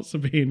insults are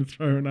being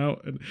thrown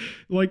out. And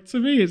like, to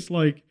me, it's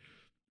like,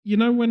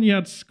 when you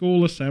had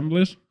school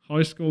assemblies,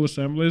 high school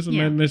assemblies, and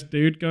then this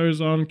dude goes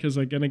on because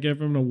they're going to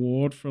give him an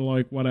award for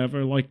like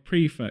whatever, like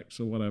prefects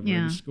or whatever.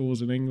 Yeah. In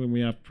schools in England,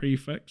 we have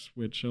prefects,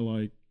 which are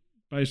like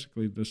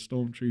basically the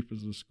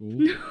stormtroopers of school.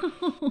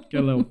 No.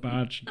 Get a little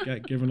badge,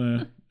 get given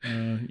a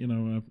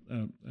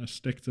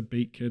stick to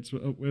beat kids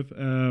up with.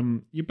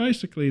 You're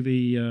basically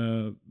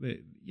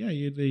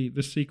you're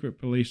the secret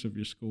police of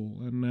your school,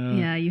 and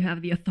yeah, you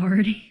have the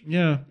authority.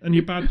 yeah, and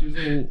your badges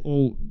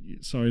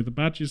the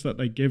badges that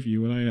they give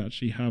you, they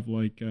actually have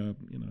like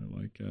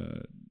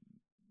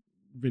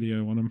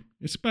video on them.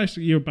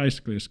 You're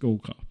basically a school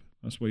cop.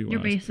 That's what you are.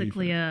 You're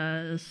basically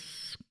a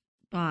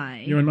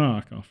spy. You're a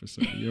narc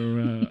officer. You're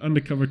an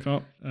undercover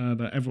cop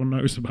that everyone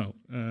knows about,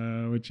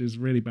 which is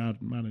really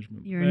bad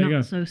management. You're there a you go.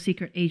 not so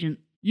secret agent.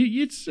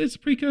 It's a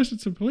precursor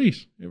to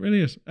police. It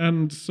really is.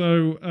 And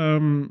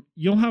so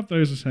you'll have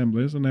those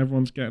assemblies and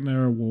everyone's getting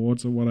their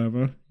awards or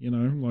whatever,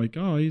 like,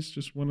 oh, he's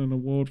just won an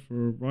award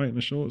for writing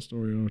a short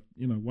story or,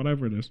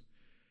 whatever it is.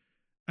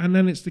 And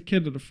then it's the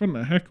kid at the front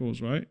that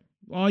heckles, right?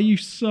 Oh, you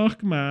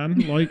suck,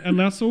 man. Like, and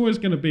that's always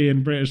going to be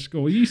in British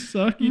school. You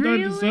suck. You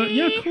don't deserve.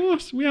 Yeah, of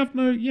course. We have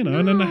no,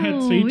 and then the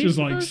head teacher's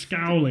like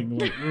scowling,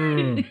 like,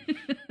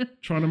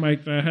 trying to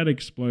make their head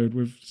explode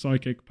with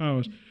psychic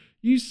powers.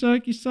 You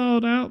suck, you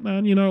sold out,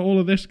 man. All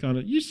of this kind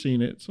of, you've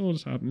seen it. It's all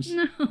just happens.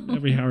 No.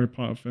 Every Harry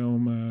Potter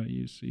film,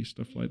 you see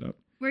stuff like that.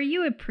 Were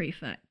you a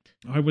prefect?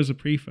 I was a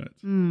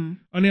prefect.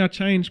 Only I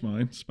changed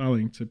mine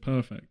spelling to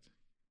perfect.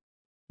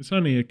 It's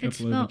only a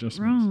couple of adjustments.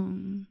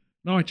 Wrong.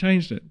 No, I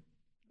changed it.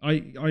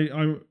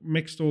 I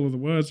mixed all of the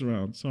words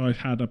around, so I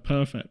had a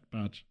perfect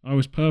badge. I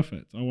was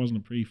perfect. I wasn't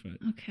a prefect.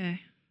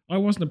 Okay. I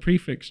wasn't a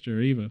prefixture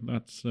either.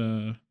 That's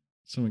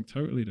something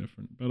totally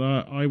different. But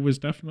I was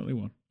definitely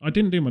one. I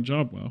didn't do my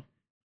job well.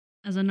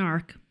 As a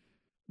narc.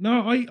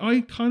 No,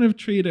 I kind of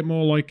treated it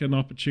more like an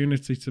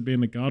opportunity to be in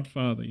The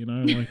Godfather,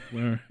 like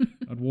where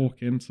I'd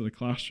walk into the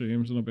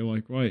classrooms and I'd be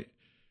like, right,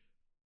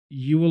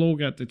 you will all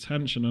get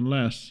detention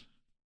unless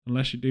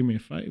you do me a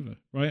favor,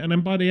 right? And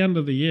then by the end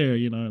of the year,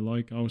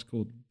 like I was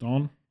called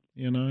Don,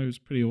 it was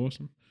pretty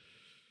awesome.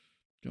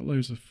 Got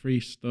loads of free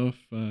stuff,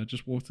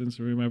 just walked into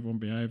the room, everyone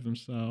behaved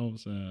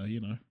themselves,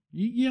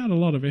 you had a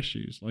lot of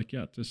issues, like you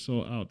had to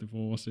sort out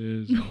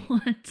divorces.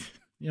 What?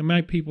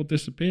 Make people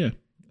disappear.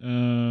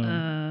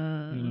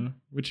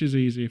 Which is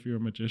easy if you're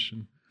a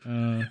magician.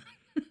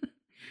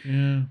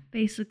 Yeah.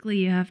 Basically,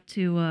 you have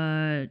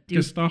to do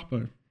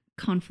Gestapo.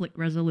 Conflict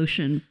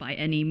resolution by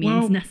any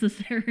means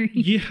necessary.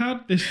 You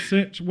had this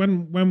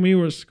when we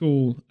were at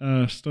school,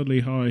 Studley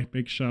High,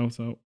 big shout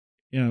out.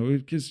 Yeah,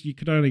 because you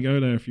could only go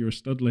there if you were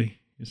Studley,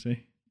 you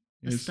see.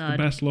 It's the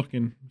best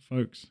looking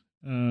folks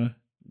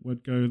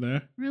would go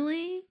there.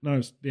 Really? No,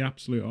 it's the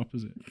absolute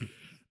opposite.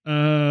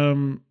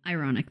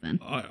 Ironic then.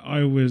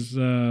 I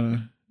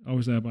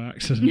was there by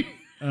accident.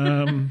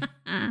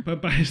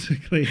 But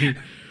basically,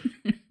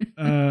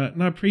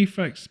 no,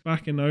 prefects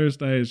back in those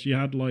days, you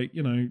had like,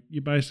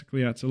 you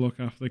basically had to look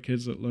after the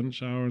kids at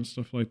lunch hour and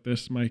stuff like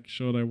this, make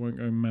sure they weren't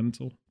going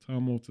mental, tell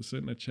them all to sit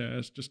in their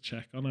chairs, just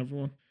check on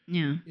everyone.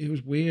 Yeah. It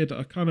was weird.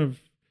 I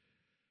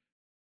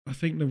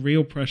think the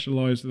real pressure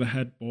lies with the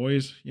head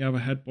boys. You have a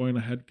head boy and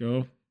a head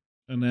girl,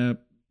 and they're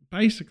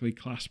basically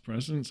class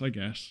presidents, I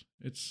guess.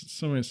 It's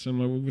something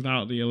similar.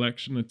 Without the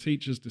election, the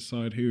teachers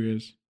decide who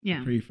is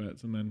the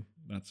prefect, and then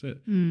that's it.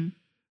 And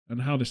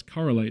how this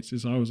correlates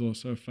is I was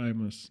also a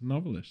famous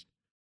novelist.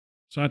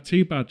 So I had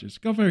two badges.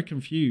 Got very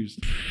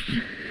confused.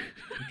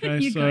 Okay,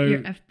 you got your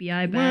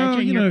FBI badge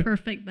and your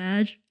perfect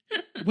badge.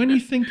 When you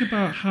think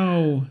about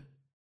how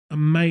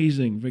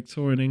amazing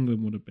Victorian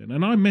England would have been,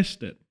 and I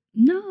missed it.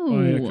 No.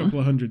 By a couple of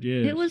 100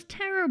 years. It was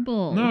terrible.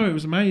 terrible. No, it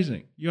was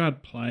amazing. You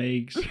had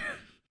plagues.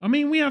 I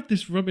mean, we have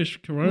this rubbish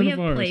coronavirus. We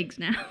have plagues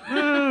now.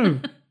 No,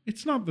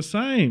 it's not the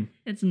same.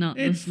 It's not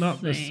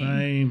the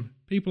same.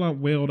 People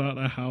aren't wheeled out of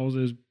their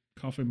houses,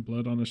 coughing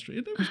blood on the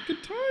street. There was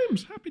good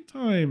times, happy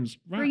times.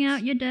 Bring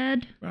out your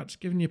dead. Rats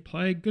giving you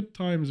plague. Good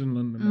times in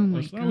London. Oh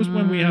my That was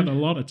when we had a God.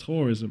 lot of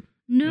tourism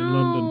No. in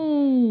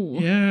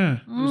London. Yeah.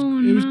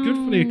 It was good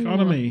for the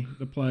economy,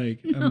 the plague,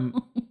 and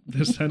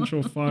the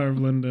central fire of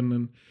London.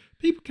 And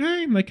people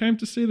came. They came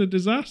to see the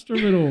disaster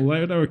of it all.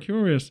 They were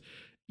curious.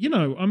 You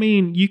know, I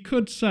mean, you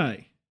could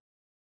say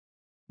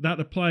that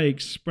the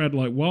plague spread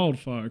like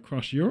wildfire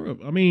across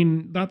Europe. I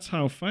mean, that's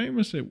how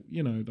famous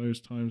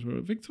those times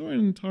were.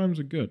 Victorian times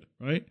are good,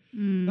 right?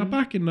 Now,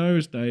 back in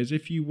those days,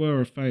 if you were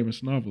a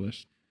famous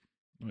novelist,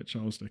 like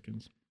Charles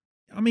Dickens,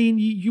 I mean,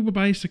 you were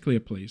basically a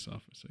police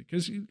officer.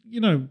 Because,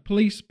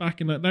 police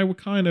back in that, they were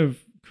kind of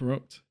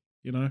corrupt,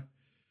 If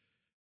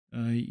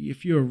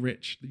you were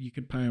rich, you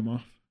could pay them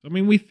off. I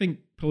mean, we think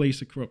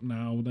police are corrupt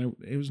now.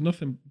 It was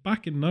nothing.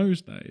 Back in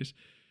those days,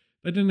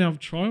 they didn't have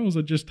trials.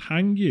 They just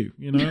hang you,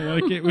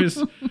 like it was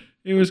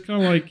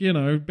kind of like,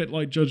 a bit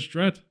like Judge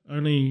Dredd,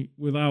 only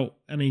without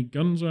any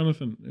guns or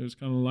anything. It was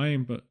kind of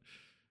lame, but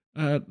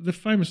the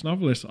famous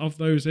novelists of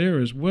those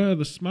eras were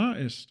the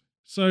smartest.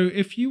 So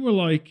if you were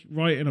like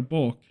writing a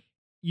book,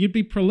 you'd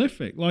be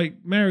prolific.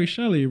 Like Mary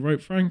Shelley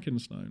wrote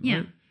Frankenstein, right?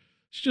 Yeah.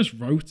 She just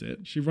wrote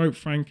it. She wrote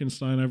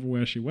Frankenstein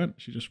everywhere she went.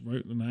 She just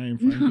wrote the name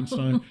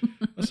Frankenstein.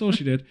 No. That's all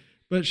she did.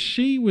 But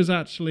she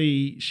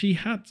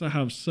had to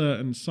have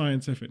certain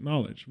scientific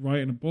knowledge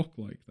writing a book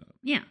like that.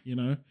 Yeah.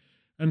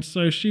 And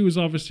so she was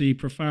obviously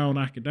profound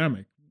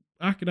academic.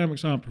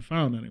 Academics aren't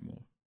profound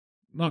anymore,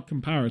 not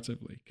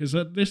comparatively, because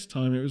at this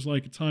time it was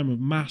like a time of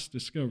mass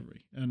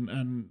discovery.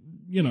 And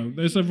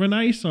there's a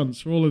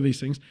renaissance for all of these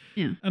things.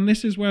 Yeah. And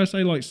this is where I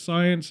say like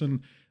science and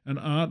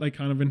art, they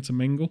kind of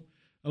intermingle.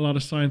 A lot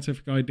of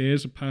scientific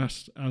ideas are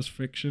passed as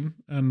fiction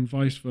and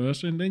vice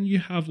versa. And then you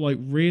have like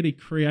really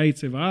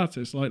creative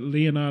artists like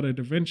Leonardo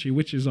da Vinci,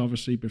 which is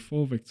obviously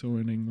before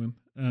Victorian England.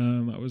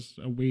 That was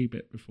a wee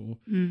bit before.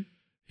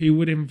 He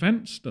would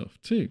invent stuff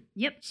too.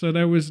 Yep. So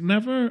there was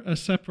never a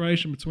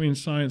separation between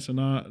science and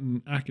art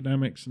and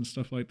academics and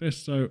stuff like this.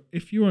 So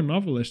if you were a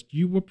novelist,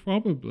 you were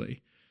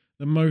probably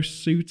the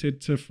most suited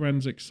to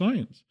forensic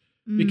science.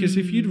 Because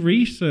if you'd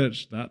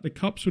researched that, the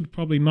cops would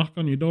probably knock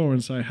on your door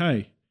and say,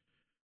 hey,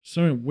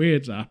 something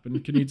weird's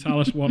happened. Can you tell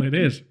us what it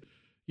is?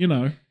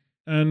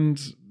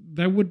 And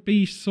there would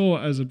be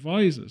sought as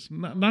advisors.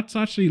 That's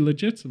actually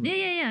legitimate.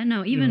 Yeah.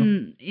 No,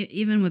 even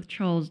with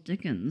Charles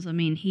Dickens, I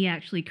mean, he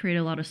actually created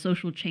a lot of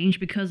social change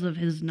because of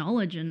his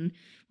knowledge and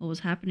what was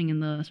happening in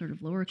the sort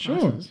of lower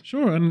classes.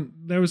 Sure. And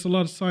there was a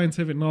lot of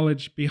scientific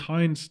knowledge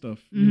behind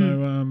stuff.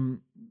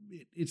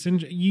 It's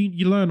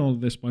you learn all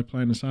of this by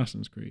playing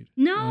Assassin's Creed.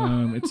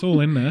 No, it's all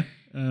in there.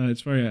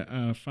 It's very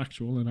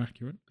factual and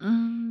accurate.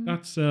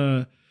 That's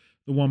the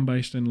one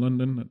based in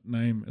London. That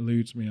name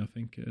eludes me. I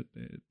think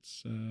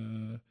it's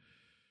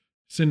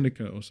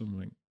Syndicate or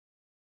something.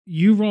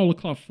 You roll the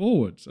clock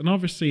forwards, and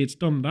obviously it's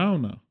dumbed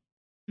down now.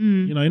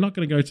 You're not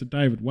going to go to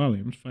David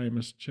Walliams,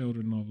 famous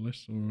children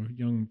novelist or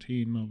young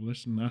teen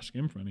novelist, and ask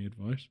him for any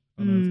advice.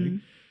 I don't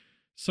think.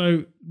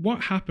 So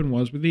what happened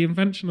was with the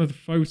invention of the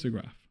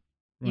photograph,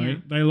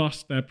 right? They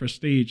lost their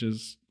prestige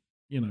as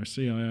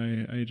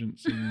CIA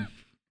agents and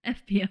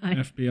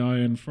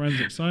FBI and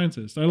forensic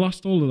scientists. They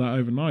lost all of that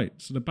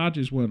overnight, so the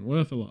badges weren't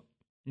worth a lot,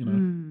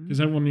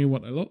 because everyone knew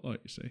what they looked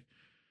like. You see,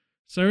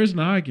 so there is an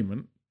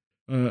argument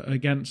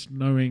against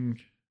knowing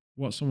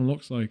what someone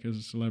looks like as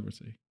a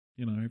celebrity.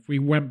 If we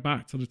went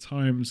back to the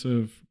times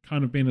of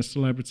kind of being a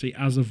celebrity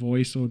as a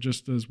voice or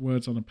just as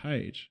words on a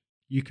page,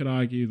 you could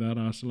argue that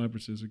our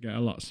celebrities would get a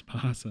lot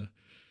smarter.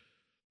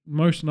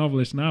 Most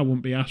novelists now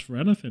wouldn't be asked for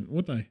anything,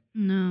 would they?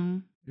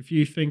 No. If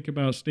you think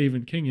about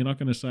Stephen King, you're not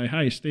going to say,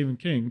 hey, Stephen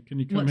King, can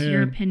you come What's here? What's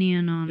your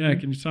opinion on... Yeah,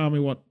 can you tell me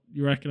what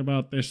you reckon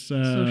about this...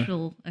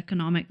 social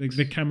economics.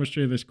 The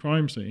chemistry of this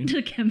crime scene.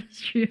 The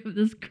chemistry of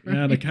this crime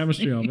Yeah, the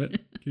chemistry of it.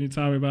 Can you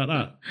tell me about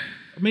that?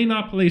 I mean,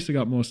 our police have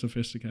got more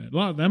sophisticated. A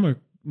lot of them are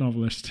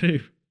novelists too,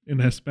 in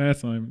their spare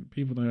time.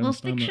 People don't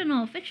understand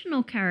that.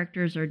 Fictional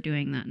characters are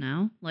doing that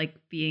now, like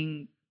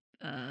being...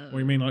 What do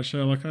you mean, like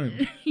Sherlock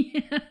Holmes?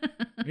 Yeah.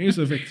 He was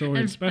a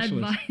Victorian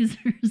specialist. Advisors.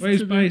 Well,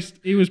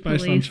 he was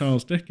based on police.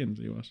 Charles Dickens,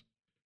 he was.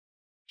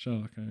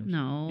 Sherlock Holmes.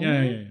 No.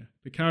 Yeah.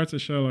 The character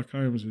Sherlock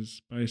Holmes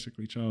is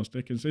basically Charles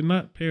Dickens. In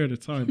that period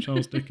of time,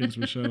 Charles Dickens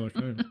was Sherlock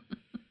Holmes.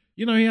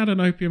 He had an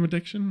opium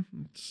addiction,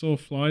 saw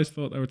flies,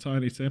 thought they were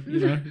Tiny Tim,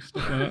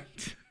 stuff like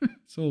that.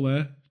 It's all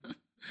there.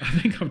 I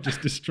think I've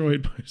just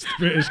destroyed most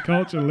British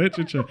culture and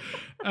literature.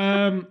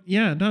 Don't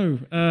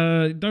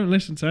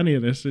listen to any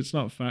of this. It's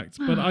not fact.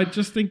 But I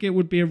just think it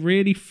would be a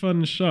really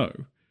fun show.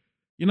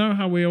 You know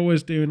how we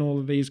always doing all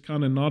of these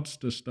kind of nods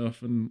to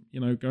stuff and,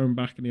 going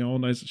back in the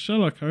old days.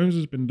 Sherlock Holmes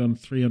has been done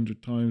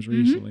 300 times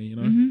recently,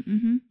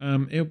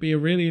 It would be a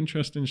really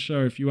interesting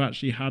show if you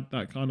actually had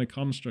that kind of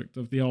construct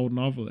of the old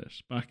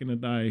novelist back in the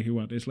day who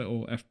had his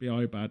little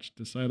FBI badge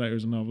to say that he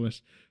was a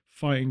novelist,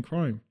 fighting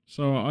crime.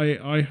 So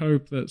I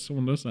hope that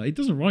someone does that. He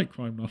doesn't write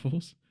crime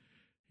novels.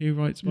 He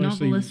writes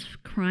mostly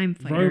Novelist crime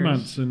fighters.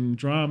 romance and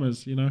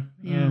dramas,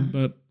 Yeah.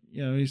 but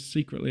he's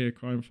secretly a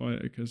crime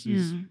fighter because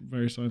he's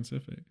very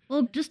scientific.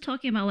 Well, just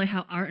talking about like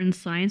how art and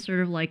science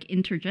sort of like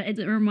interject,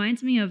 it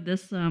reminds me of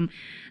this the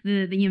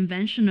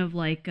invention of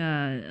like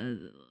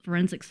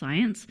forensic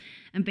science,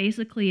 and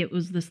basically it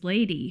was this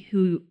lady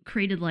who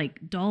created like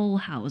doll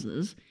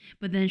houses,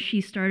 but then she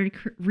started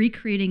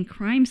recreating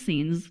crime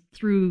scenes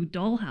through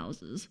doll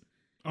houses.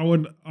 I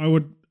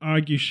would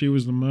argue she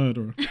was the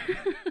murderer.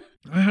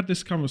 I had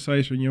this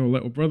conversation with your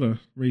little brother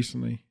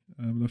recently.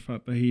 The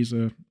fact that he's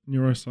a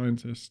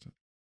neuroscientist.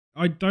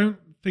 I don't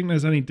think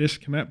there's any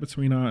disconnect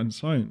between art and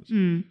science.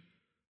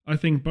 I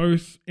think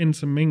both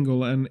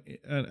intermingle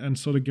and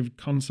sort of give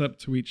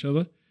concept to each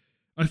other.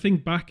 I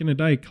think back in the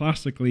day,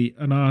 classically,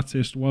 an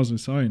artist was a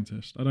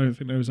scientist. I don't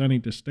think there was any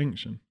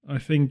distinction. I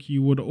think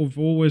you would have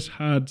always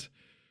had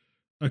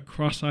a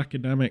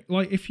cross-academic...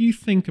 Like, if you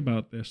think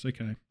about this,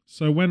 okay,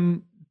 so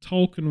when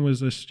Tolkien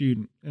was a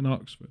student in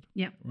Oxford,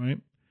 right?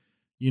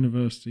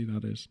 University,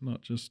 that is,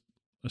 not just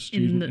a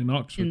student in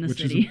Oxford,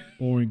 which city. is a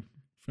boring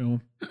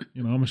film.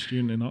 I'm a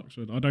student in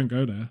Oxford. I don't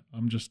go there.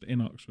 I'm just in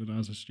Oxford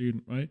as a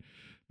student, right?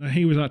 Now,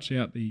 he was actually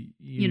at the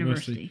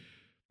university.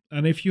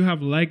 And if you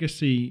have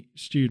legacy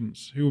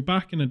students who were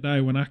back in the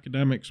day when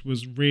academics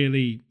was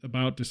really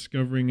about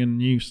discovering and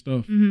new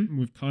stuff,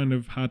 we've kind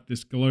of had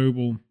this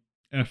global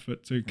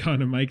effort to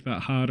kind of make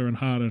that harder and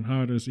harder and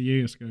harder as the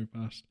years go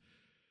past.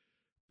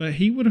 But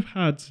he would have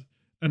had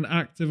an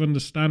active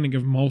understanding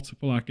of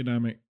multiple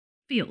academic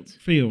fields,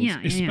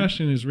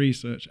 especially in his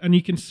research. And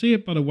you can see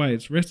it by the way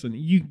it's written.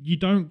 You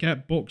don't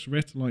get books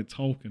written like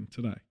Tolkien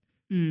today.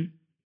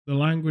 The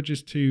language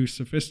is too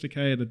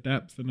sophisticated, the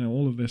depth and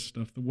all of this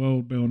stuff, the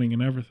world building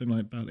and everything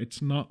like that.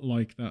 It's not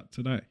like that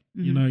today.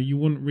 You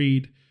wouldn't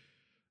read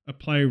a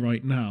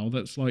playwright now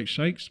that's like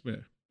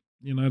Shakespeare.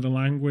 The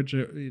language,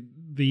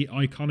 the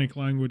iconic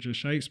language of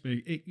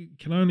Shakespeare, it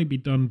can only be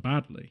done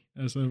badly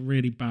as a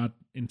really bad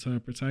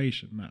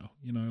interpretation now.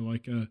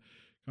 Like a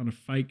kind of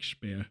fake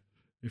spear,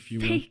 if you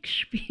will.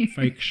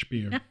 Fake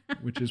spear,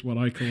 which is what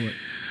I call it.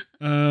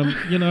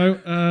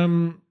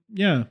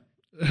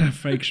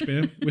 Fake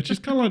spear, which is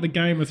kind of like the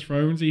Game of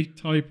Thrones-y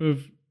type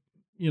of,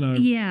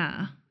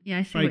 Yeah,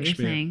 I see what you're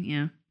saying,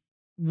 yeah.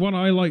 What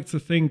I like to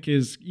think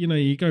is,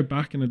 you go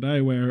back in a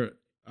day where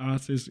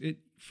art is...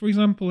 For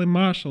example, in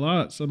martial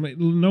arts, I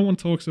mean, no one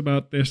talks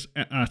about this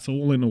at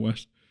all in the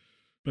West.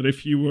 But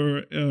if you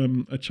were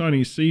a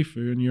Chinese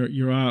Sifu and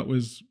your art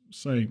was,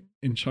 say,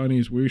 in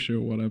Chinese Wushu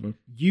or whatever,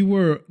 you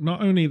were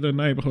not only the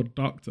neighborhood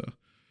doctor,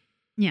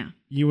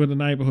 you were the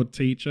neighborhood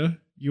teacher,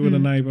 you were the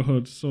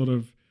neighborhood sort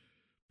of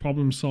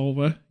problem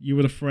solver, you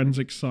were the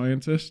forensic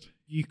scientist.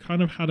 You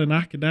kind of had an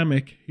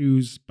academic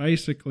who's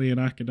basically an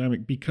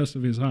academic because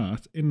of his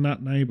art in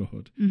that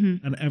neighborhood.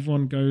 And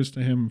everyone goes to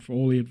him for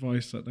all the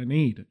advice that they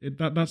need.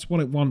 That's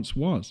what it once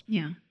was.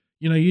 Yeah.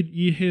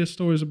 You hear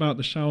stories about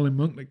the Shaolin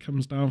monk that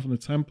comes down from the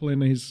temple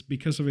and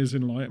because of his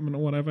enlightenment or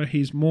whatever,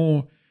 he's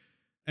more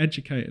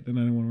educated than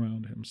anyone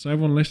around him. So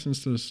everyone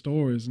listens to the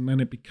stories and then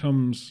it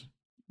becomes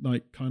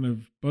like kind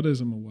of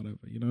Buddhism or whatever.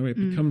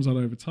 It becomes that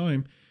over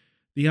time.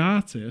 The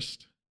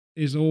artist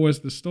is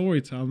always the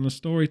storyteller, and the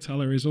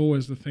storyteller is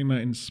always the thing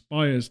that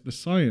inspires the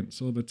science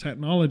or the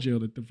technology or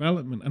the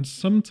development. And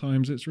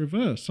sometimes it's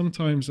reversed.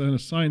 Sometimes a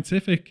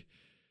scientific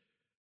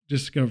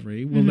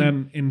discovery will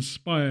then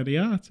inspire the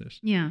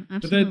artist. Yeah,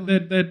 absolutely.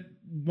 But they're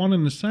one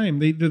and the same.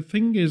 The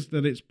thing is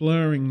that it's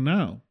blurring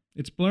now.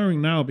 It's blurring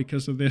now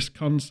because of this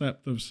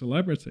concept of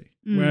celebrity,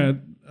 where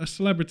a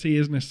celebrity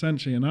isn't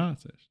essentially an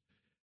artist.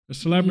 A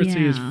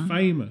celebrity is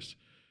famous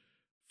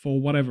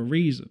for whatever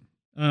reason.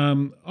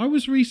 I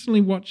was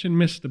recently watching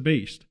Mr.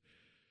 Beast,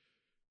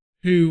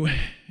 who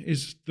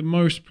is the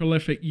most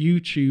prolific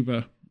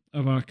YouTuber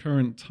of our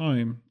current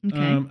time. Okay.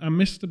 And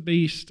Mr.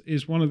 Beast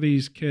is one of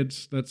these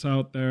kids that's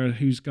out there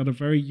who's got a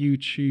very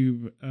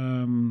YouTube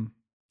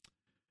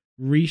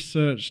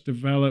research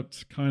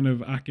developed kind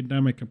of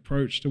academic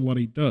approach to what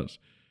he does,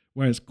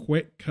 where it's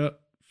quick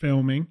cut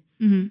filming.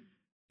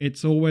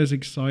 It's always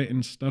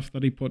exciting stuff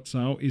that he puts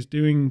out. He's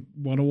doing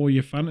what all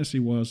your fantasy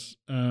was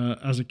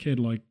as a kid,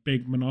 like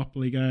big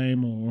Monopoly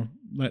game or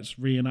let's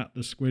reenact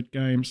the Squid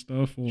Game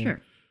stuff or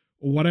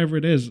whatever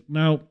it is.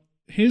 Now,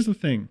 here's the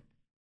thing,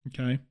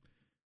 okay?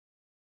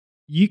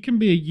 You can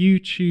be a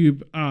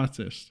YouTube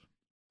artist.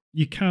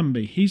 You can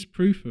be. He's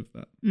proof of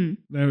that.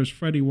 There was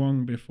Freddie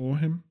Wong before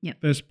him.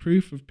 There's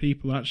proof of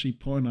people actually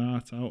putting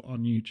art out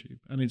on YouTube,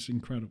 and it's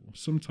incredible.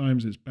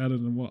 Sometimes it's better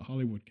than what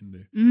Hollywood can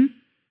do.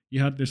 You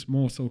had this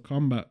Mortal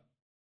Kombat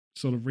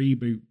sort of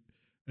reboot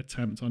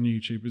attempt on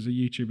YouTube as a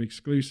YouTube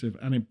exclusive,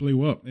 and it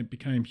blew up. It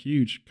became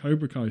huge.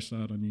 Cobra Kai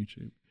started on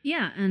YouTube.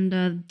 Yeah,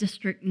 and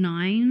District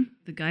 9,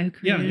 the guy who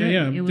created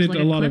it. It was did like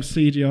a lot clip. of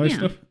CGI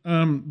stuff.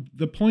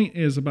 The point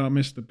is about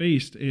Mr.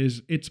 Beast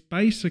is it's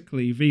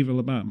basically Viva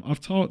La Bam. I've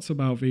talked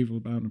about Viva La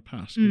Bam in the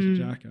past because of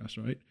Jackass,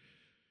 right?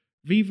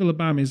 Viva La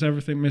Bam is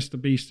everything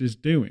Mr. Beast is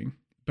doing,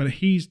 but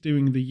he's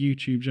doing the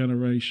YouTube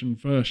generation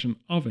version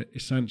of it,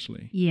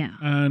 essentially. Yeah.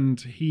 And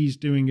he's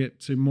doing it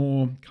to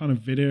more kind of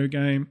video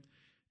game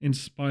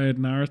inspired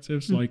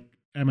narratives, like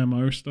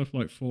MMO stuff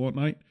like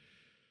Fortnite.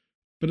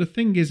 But the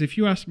thing is, if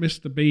you ask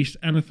Mr. Beast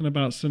anything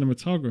about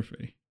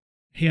cinematography,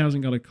 he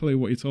hasn't got a clue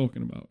what you're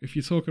talking about. If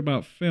you talk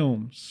about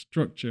film,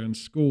 structure, and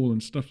school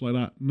and stuff like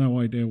that, no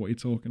idea what you're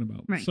talking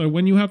about. Right. So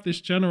when you have this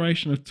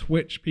generation of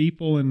Twitch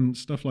people and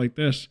stuff like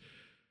this,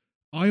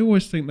 I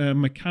always think their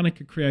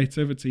mechanic of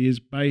creativity is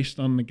based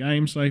on the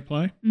games they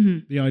play,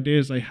 the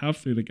ideas they have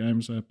through the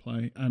games they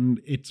play,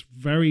 and it's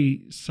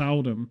very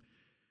seldom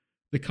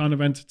the kind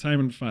of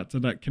entertainment factor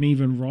that can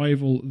even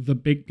rival the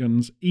big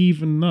guns,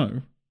 even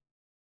though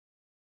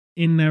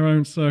in their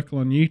own circle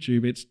on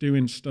YouTube, it's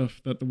doing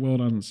stuff that the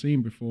world hasn't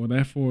seen before.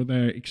 Therefore,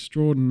 they're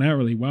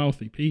extraordinarily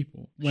wealthy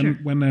people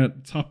when they're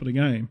at the top of the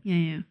game.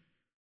 Yeah.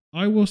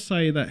 I will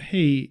say that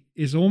he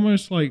is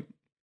almost like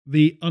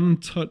the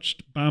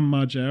untouched Bam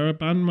Margera.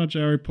 Bam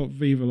Margera put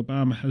Viva La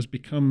Bam has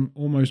become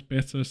almost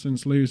bitter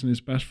since losing his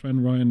best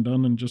friend Ryan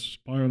Dunn and just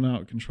spiraling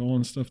out of control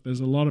and stuff. There's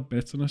a lot of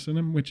bitterness in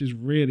him, which is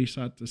really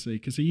sad to see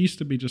because he used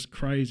to be just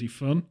crazy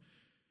fun.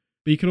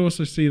 But you could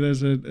also see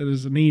there's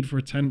a need for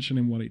attention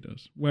in what he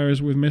does.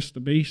 Whereas with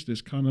Mr. Beast,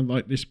 it's kind of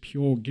like this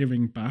pure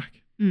giving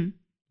back,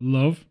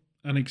 love,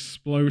 and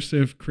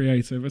explosive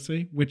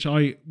creativity, which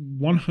I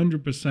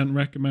 100%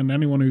 recommend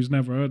anyone who's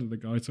never heard of the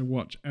guy to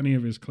watch any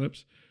of his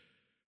clips.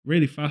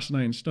 Really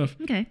fascinating stuff.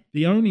 Okay.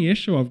 The only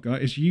issue I've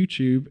got is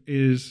YouTube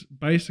is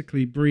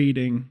basically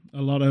breeding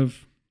a lot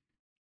of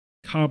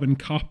carbon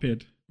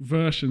copied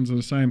versions of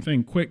the same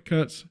thing. Quick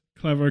cuts,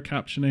 clever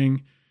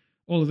captioning,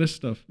 all of this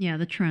stuff. Yeah,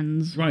 the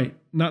trends. Right.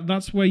 Now,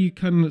 that's where you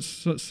can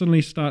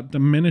suddenly start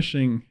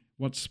diminishing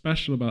what's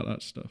special about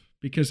that stuff.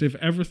 Because if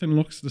everything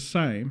looks the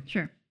same,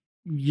 Sure.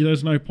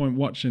 there's no point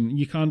watching.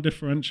 You can't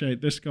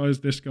differentiate this guy's,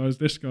 this guy's,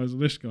 this guy's, or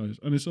this guy's.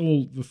 And it's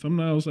all the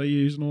thumbnails they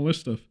use and all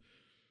this stuff.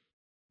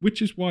 Which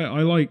is why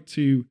I like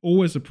to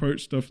always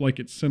approach stuff like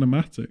it's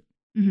cinematic.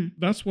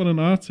 That's what an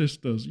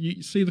artist does.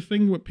 You see, the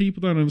thing what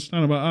people don't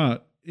understand about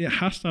art, it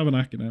has to have an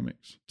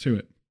academics to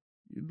it.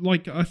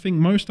 Like, I think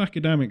most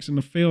academics in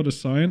the field of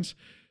science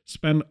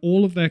spend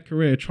all of their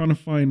career trying to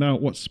find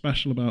out what's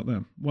special about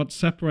them, what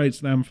separates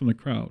them from the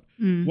crowd,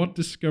 what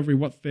discovery,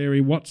 what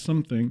theory, what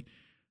something.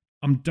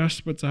 I'm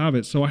desperate to have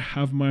it, so I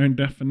have my own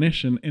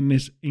definition in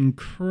this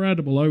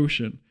incredible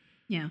ocean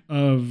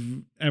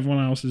of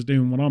everyone else is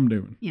doing what I'm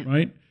doing,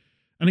 right?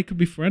 And it could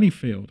be for any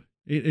field.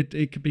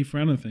 It could be for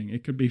anything.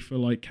 It could be for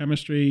like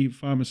chemistry,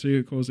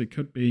 pharmaceuticals. It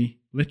could be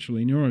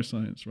literally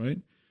neuroscience, right?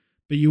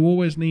 But you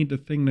always need the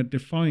thing that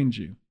defines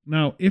you.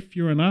 Now, if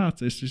you're an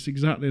artist, it's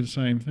exactly the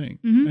same thing.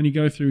 And you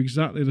go through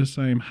exactly the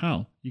same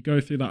hell. You go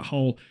through that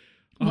whole,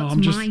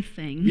 What's my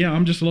thing? Yeah,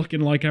 I'm just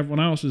looking like everyone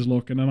else is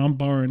looking and I'm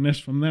borrowing this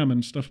from them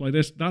and stuff like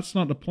this. That's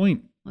not the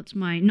point. What's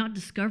my, not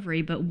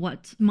discovery, but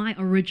what's my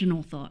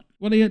original thought?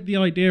 Well, the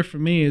idea for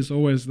me is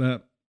always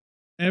that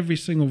every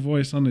single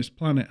voice on this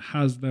planet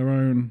has their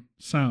own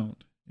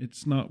sound.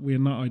 We're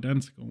not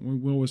identical.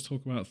 We always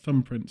talk about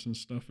thumbprints and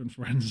stuff and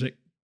forensic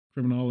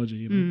criminology,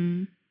 you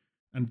know,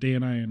 and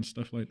DNA and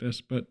stuff like this.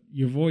 But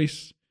your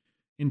voice,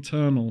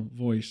 internal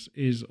voice,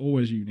 is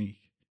always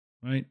unique,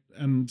 right?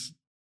 And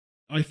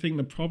I think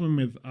the problem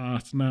with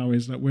art now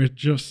is that we're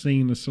just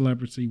seeing the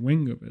celebrity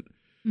wing of it.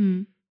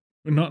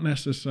 We're not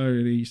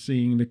necessarily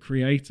seeing the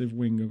creative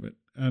wing of it.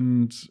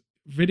 And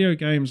video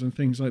games and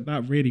things like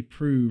that really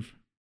prove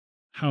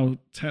how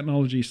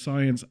technology,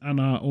 science, and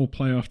art all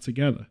play off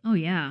together. Oh,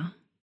 yeah.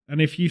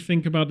 And if you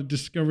think about the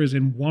discoveries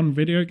in one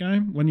video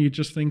game, when you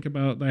just think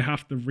about they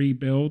have to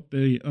rebuild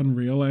the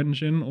Unreal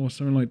Engine or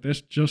something like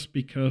this just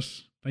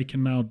because they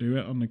can now do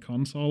it on the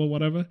console or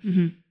whatever,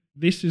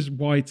 this is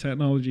why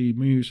technology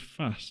moves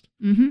fast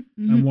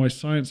and why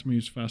science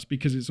moves fast,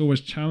 because it's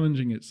always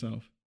challenging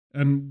itself.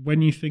 And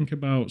when you think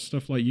about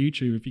stuff like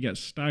YouTube, if you get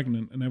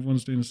stagnant and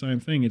everyone's doing the same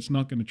thing, it's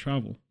not going to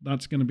travel.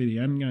 That's going to be the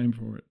end game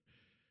for it.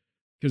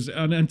 Because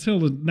until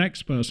the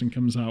next person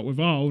comes out with,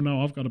 oh,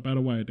 no, I've got a better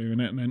way of doing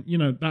it. And then, you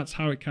know, that's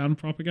how it can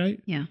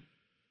propagate. Yeah.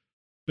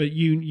 But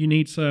you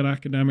need certain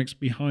academics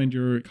behind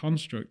your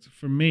construct.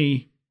 For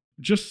me,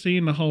 just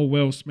seeing the whole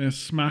Will Smith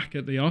smack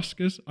at the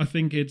Oscars, I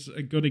think it's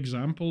a good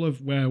example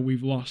of where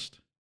we've lost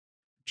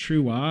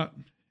true art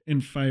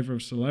in favor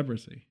of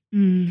celebrity.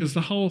 Because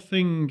the whole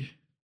thing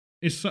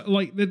is so,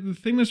 like the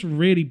thing that's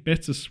really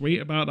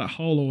bittersweet about that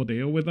whole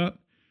ordeal with that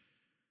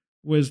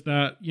was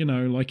that, you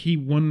know, like he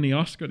won the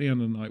Oscar at the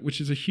end of the night, which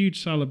is a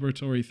huge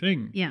celebratory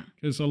thing. Yeah.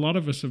 Because a lot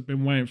of us have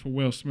been waiting for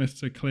Will Smith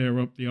to clear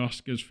up the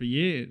Oscars for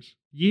years.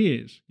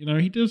 Years. You know,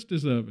 he does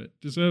deserve it.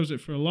 Deserves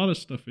it for a lot of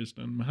stuff he's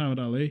done. Muhammad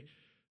Ali,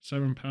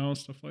 7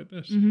 Pounds, stuff like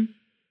this.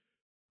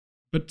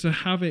 But to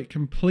have it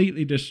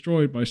completely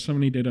destroyed by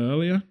something he did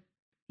earlier.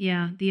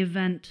 Yeah,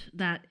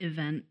 that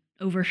event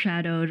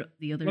overshadowed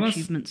the other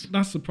achievements.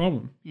 That's the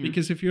problem. Yeah.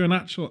 Because if you're an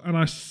actual, and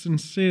I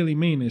sincerely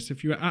mean this,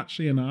 if you're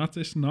actually an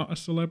artist, not a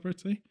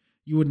celebrity,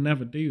 you would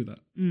never do that.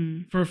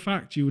 For a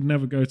fact, you would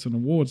never go to an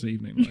awards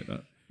evening like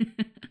that.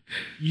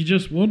 You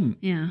just wouldn't.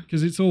 Yeah.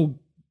 Because it's all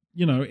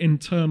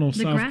internal The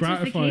self-gratifying.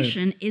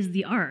 gratification is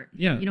the art.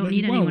 Yeah, You don't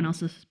need anyone else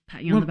to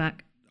pat you on the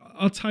back.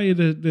 I'll tell you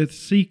the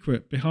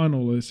secret behind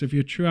all this. If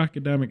you're a true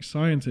academic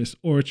scientist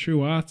or a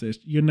true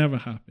artist, you're never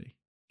happy.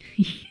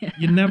 Yeah.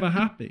 You're never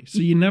happy. So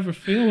you never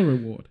feel a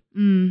reward.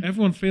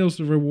 Everyone feels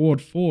the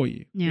reward for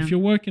you. Yeah. If you're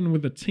working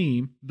with a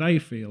team, they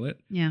feel it.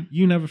 Yeah.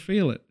 You never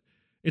feel it.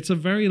 It's a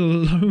very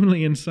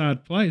lonely and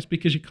sad place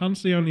because you're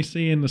constantly only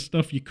seeing the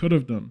stuff you could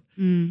have done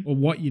or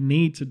what you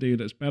need to do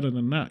that's better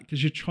than that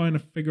because you're trying to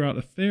figure out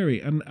the theory.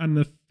 And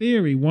the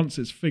theory, once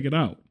it's figured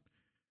out,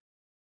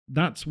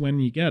 that's when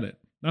you get it.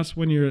 That's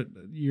when you're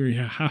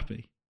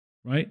happy,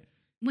 right?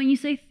 When you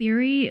say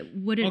theory,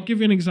 I'll give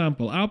you an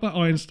example. Albert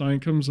Einstein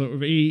comes up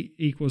with E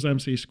equals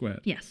mc squared.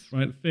 Yes.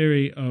 Right?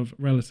 Theory of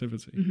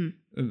relativity.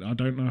 Mm-hmm. I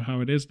don't know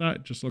how it is that.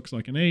 It just looks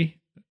like an E,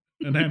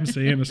 an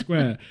MC, and a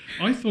square.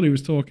 I thought he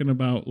was talking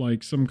about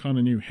like some kind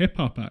of new hip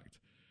hop act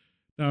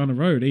down the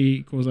road. E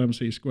equals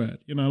mc squared.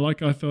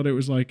 Like I thought it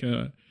was like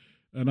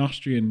an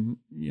Austrian,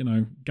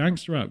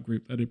 gangster rap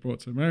group that he brought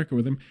to America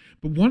with him.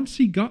 But once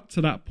he got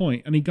to that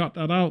point and he got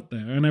that out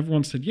there and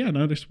everyone said, yeah,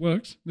 no, this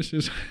works. This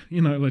is,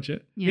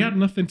 legit. Yeah. He had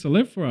nothing to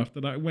live for after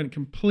that. He went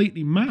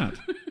completely mad.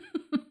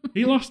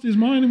 He lost his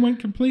mind and went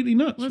completely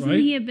nuts, Wasn't right?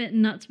 he a bit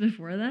nuts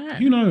before that?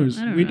 Who knows?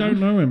 We know. don't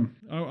know him.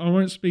 I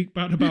won't speak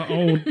bad about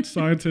old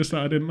scientists that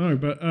I didn't know,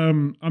 but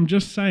I'm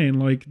just saying,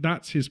 like,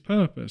 that's his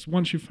purpose.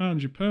 Once you've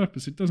found your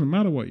purpose, it doesn't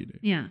matter what you do.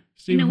 Yeah.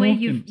 Stephen In a way,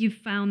 Hawkins. you've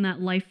found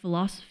that life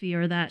philosophy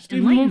or that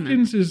Stephen enlightenment.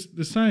 Hawkins is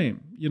the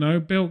same.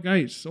 Bill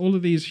Gates, all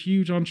of these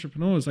huge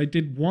entrepreneurs, they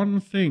did one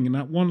thing and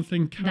that one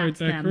thing carried That's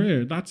their them.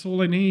 career. That's all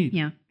they need.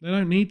 Yeah. They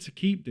don't need to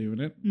keep doing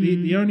it.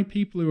 The only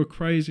people who are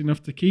crazy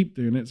enough to keep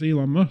doing it is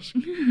Elon Musk.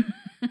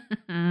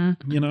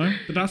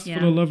 But that's Yeah.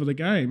 for the love of the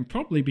game.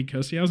 Probably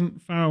because he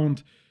hasn't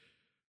found...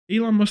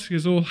 Elon Musk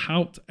has all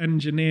helped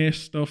engineer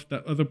stuff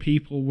that other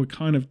people were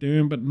kind of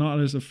doing, but not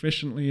as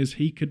efficiently as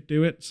he could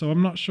do it. So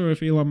I'm not sure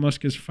if Elon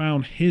Musk has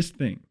found his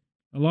thing.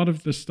 A lot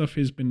of the stuff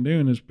he's been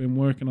doing has been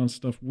working on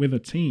stuff with a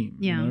team,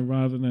 Yeah.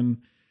 rather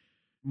than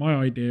my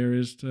idea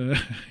is to,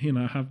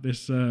 have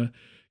this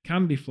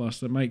candy floss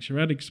that makes your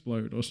head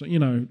explode or so,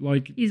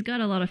 like... He's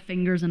got a lot of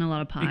fingers and a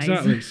lot of pies.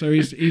 Exactly. So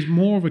he's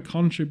more of a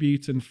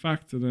contributing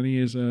factor than he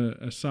is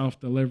a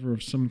self-deliverer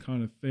of some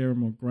kind of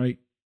theorem or great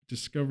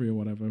discovery or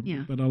whatever.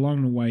 Yeah. But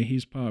along the way,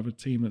 he's part of a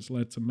team that's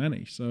led to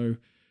many. So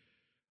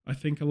I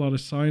think a lot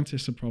of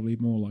scientists are probably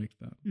more like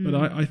that. But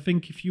I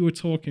think if you were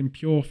talking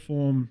pure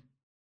form,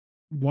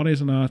 what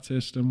is an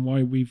artist and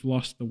why we've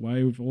lost the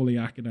way with all the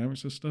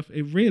academics and stuff,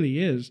 it really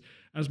is,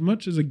 as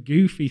much as a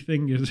goofy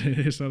thing as it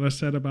is that I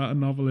said about a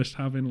novelist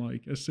having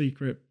like a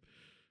secret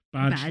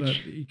badge.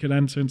 That you could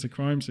enter into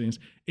crime scenes,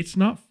 it's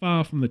not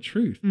far from the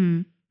truth.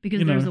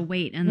 Because there's a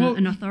weight and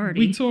an authority.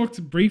 We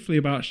talked briefly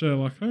about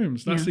Sherlock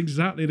Holmes. That's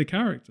exactly the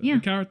character. Yeah.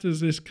 The character is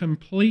this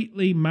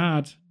completely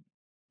mad,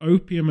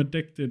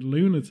 opium-addicted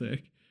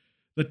lunatic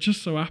that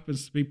just so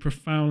happens to be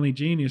profoundly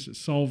genius at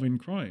solving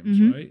crimes,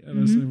 right?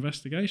 And as an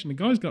investigation, the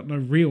guy's got no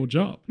real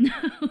job. No,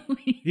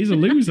 he's a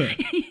loser.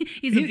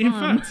 He's a In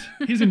bum. fact,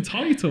 he's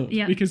entitled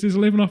Yeah. because he's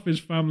living off his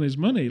family's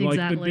money. Like,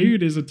 the Exactly.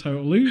 dude is a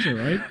total loser,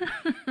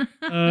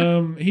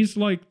 right? He's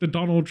like the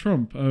Donald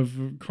Trump of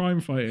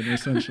crime fighting,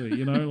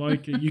 essentially.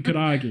 Like you could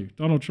argue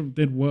Donald Trump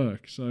did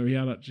work, so he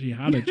actually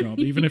had a job,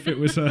 even if it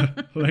was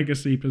a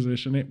legacy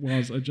position. It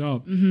was a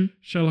job.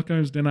 Sherlock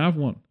Holmes didn't have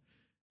one,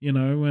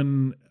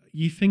 and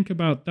you think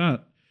about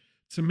that.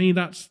 To me,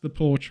 that's the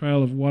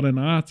portrayal of what an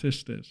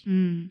artist is.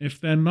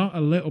 If they're not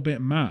a little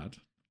bit mad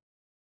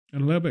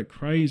and a little bit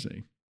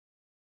crazy,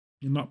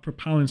 you're not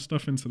propelling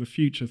stuff into the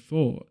future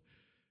thought,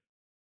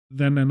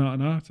 then they're not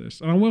an artist.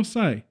 And I will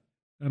say,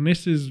 and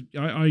this is,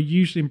 I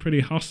usually am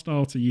pretty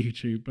hostile to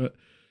YouTube, but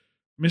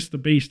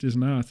Mr. Beast is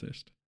an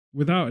artist,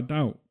 without a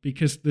doubt,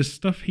 because the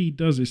stuff he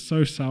does is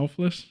so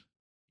selfless.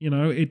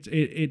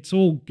 It's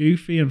all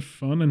goofy and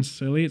fun and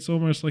silly. It's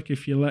almost like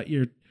if you let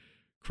your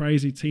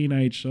crazy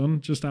teenage son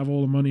just have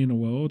all the money in the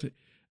world,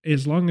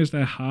 as long as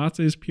their heart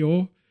is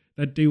pure,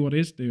 they do what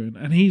he's doing.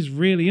 And he's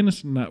really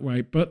innocent that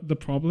way. But the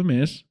problem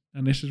is,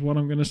 and this is what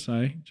I'm going to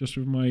say, just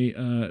with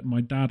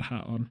my dad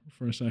hat on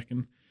for a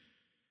second,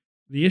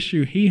 the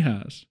issue he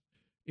has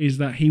is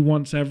that he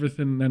wants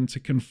everything then to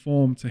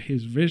conform to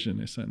his vision,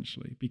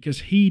 essentially,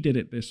 because he did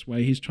it this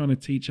way. He's trying to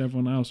teach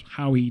everyone else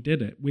how he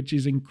did it, which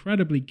is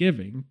incredibly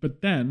giving. But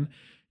then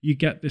you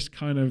get this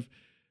kind of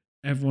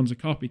everyone's a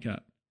copycat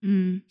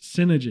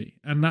synergy,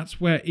 and that's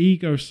where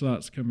ego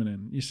starts coming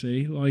in. You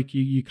see, like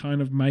you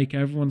kind of make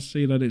everyone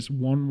see that it's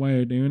one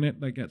way of doing it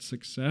that gets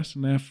success,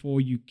 and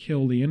therefore you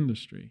kill the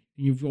industry.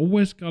 You've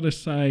always got to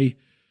say,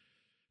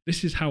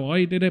 this is how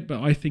I did it,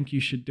 but I think you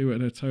should do it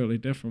in a totally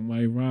different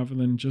way, rather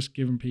than just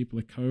giving people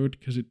a code,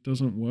 because it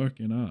doesn't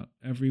work in art.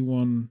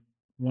 Everyone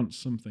wants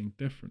something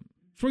different.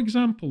 For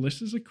example,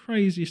 this is the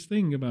craziest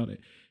thing about it.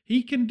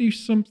 He can do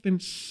something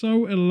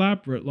so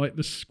elaborate like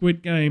the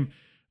Squid Game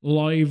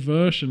live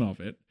version of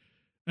it,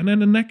 and then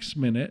the next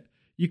minute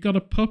you got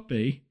a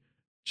puppy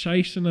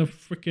chasing a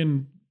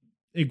freaking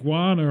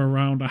iguana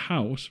around a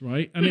house,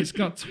 right? And it's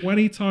got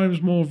 20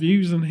 times more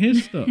views than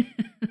his stuff.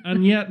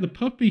 And yet the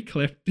puppy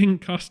clip didn't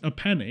cost a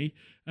penny,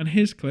 and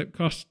his clip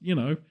cost,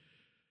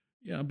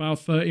 about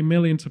 30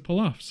 million to pull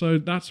off. So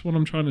that's what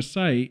I'm trying to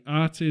say.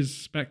 Art is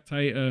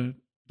spectator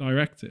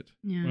directed,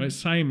 right?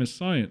 Same as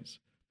science.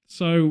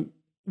 So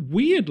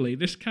weirdly,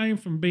 this came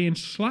from being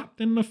slapped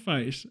in the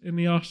face in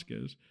the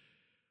Oscars,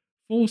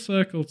 full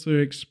circle to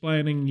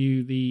explaining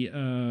you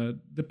the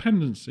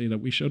dependency that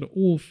we should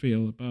all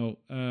feel about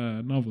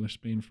novelists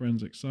being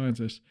forensic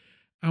scientists.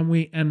 And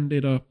we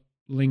ended up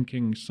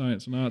linking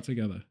science and art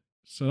together.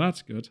 So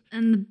that's good.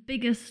 And the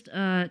biggest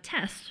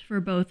test for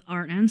both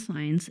art and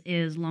science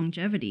is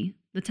longevity,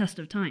 the test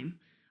of time.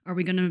 Are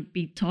we going to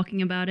be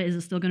talking about it? Is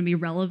it still going to be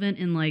relevant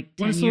in like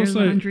 10 years,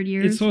 100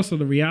 years? It's also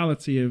the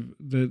reality of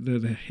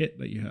the hit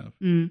that you have.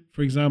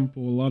 For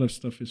example, a lot of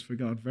stuff is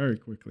forgotten very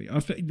quickly. I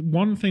think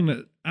one thing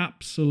that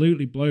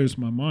absolutely blows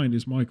my mind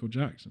is Michael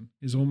Jackson.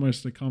 Is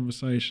almost a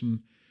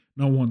conversation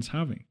no one's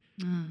having.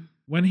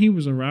 When he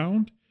was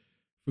around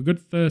for a good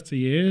 30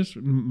 years,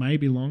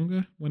 maybe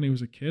longer, when he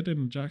was a kid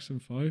in Jackson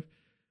 5,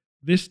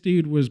 this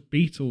dude was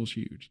Beatles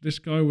huge. This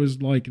guy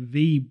was like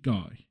the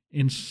guy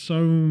in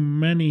so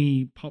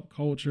many pop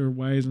culture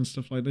ways and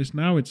stuff like this.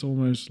 Now it's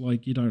almost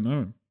like you don't know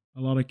him.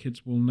 A lot of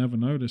kids will never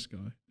know this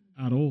guy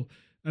at all.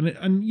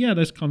 And yeah,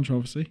 there's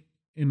controversy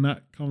in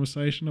that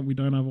conversation that we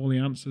don't have all the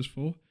answers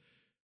for.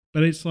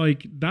 But it's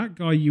like that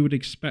guy you would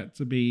expect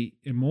to be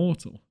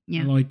immortal.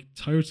 Yeah. And like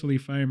totally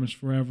famous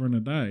forever and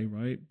a day,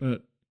 right?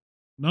 But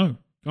no,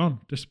 gone,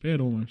 disappeared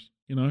almost.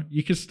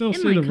 You can still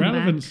see the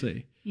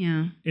relevancy.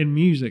 Yeah. In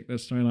music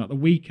that's thrown out. The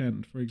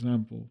Weeknd, for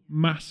example,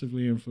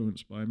 massively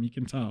influenced by him. You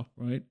can tell,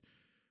 right?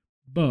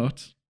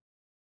 But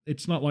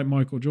it's not like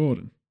Michael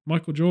Jordan.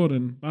 Michael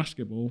Jordan,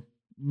 basketball,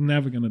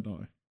 never going to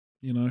die.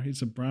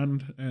 It's a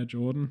brand, Air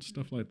Jordan,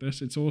 stuff like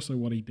this. It's also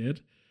what he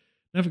did.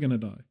 Never going to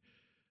die.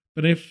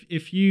 But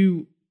if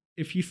you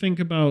think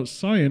about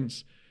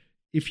science,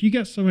 if you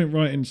get something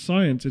right in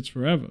science, it's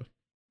forever.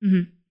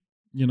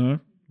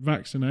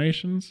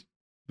 Vaccinations,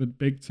 the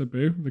big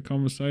taboo, the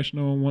conversation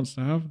no one wants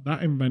to have,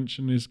 that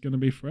invention is going to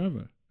be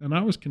forever. And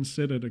that was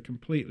considered a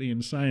completely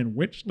insane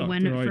witch doctor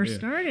idea. When it first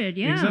started,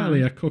 yeah.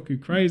 Exactly, a cuckoo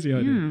crazy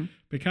idea. Yeah.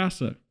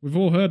 Picasso, we've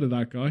all heard of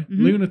that guy.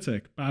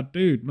 Lunatic, bad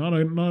dude, not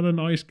a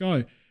nice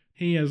guy.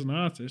 He as an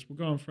artist will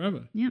go on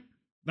forever. Yep.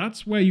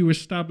 That's where you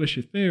establish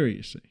a theory,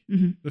 you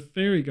see. The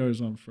theory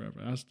goes on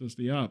forever, as does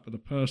the art, but the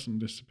person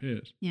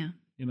disappears. Yeah.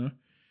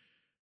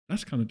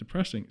 That's kind of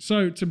depressing.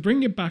 So to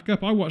bring it back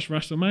up, I watched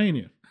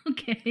WrestleMania.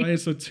 Okay.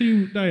 It's a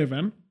 2-day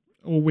event,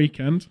 all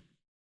weekend.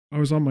 I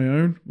was on my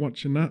own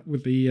watching that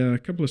with the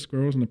couple of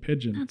squirrels and a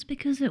pigeon. That's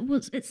because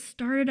it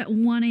started at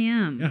 1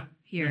 a.m.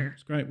 here. Yeah,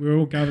 it's great. We were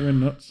all gathering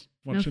nuts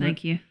watching No,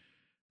 thank you.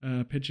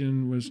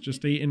 Pigeon was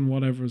just eating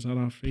whatever was at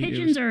our feet.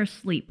 Pigeons are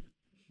asleep.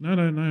 No.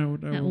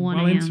 They At were 1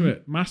 well a.m. into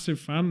it. Massive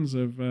fans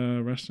of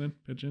wrestling,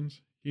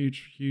 pigeons.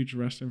 Huge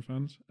wrestling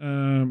fans.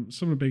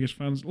 Some of the biggest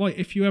fans. Like,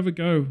 if you ever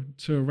go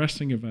to a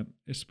wrestling event,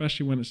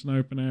 especially when it's an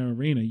open air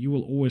arena, you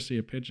will always see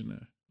a pigeon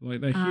there. Like,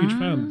 they're huge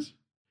fans.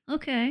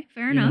 Okay,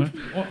 fair enough.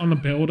 On the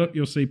build-up,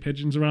 you'll see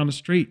pigeons around the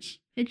streets.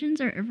 Pigeons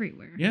are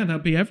everywhere. Yeah, they'll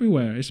be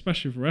everywhere,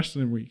 especially for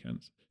wrestling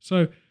weekends.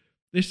 So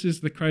this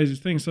is the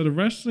craziest thing. So the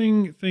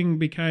wrestling thing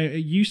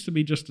it used to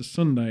be just a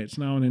Sunday. It's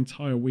now an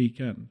entire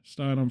weekend,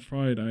 starting on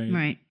Friday,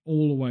 right,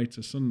 all the way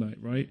to Sunday,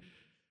 right?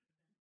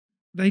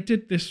 They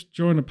did this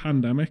during a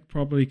pandemic,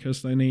 probably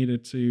because they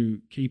needed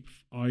to keep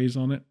eyes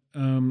on it.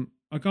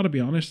 I got to be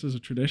honest, as a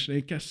tradition,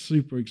 it gets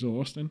super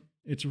exhausting.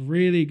 It's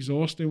really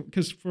exhausting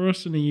because for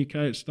us in the UK,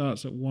 it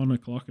starts at 1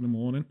 o'clock in the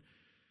morning,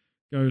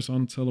 goes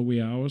on till the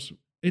wee hours.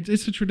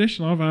 It's a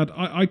tradition I've had.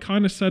 I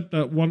kind of said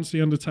that once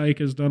The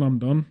Undertaker's done, I'm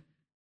done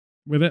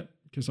with it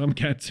because I'm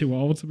getting too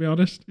old, to be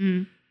honest.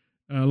 A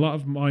lot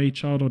of my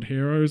childhood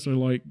heroes are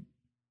like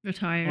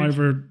retired,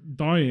 either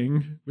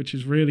dying, which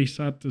is really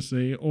sad to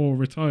see, or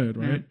retired,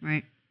 right? Yeah,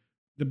 right.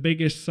 The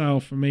biggest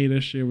sell for me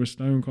this year was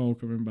Stone Cold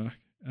coming back.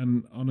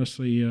 And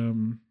honestly,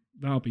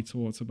 that'll be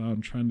talked about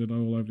and trended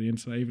all over the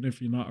internet. Even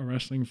if you're not a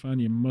wrestling fan,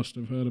 you must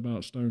have heard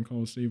about Stone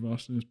Cold Steve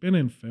Austin. He's been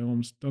in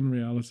films, done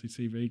reality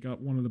TV,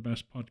 got one of the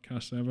best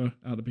podcasts ever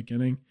at the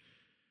beginning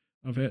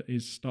of it.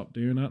 He's stopped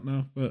doing that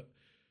now. But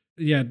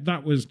yeah,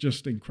 that was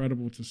just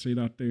incredible to see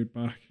that dude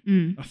back.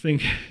 I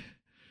think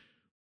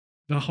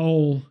the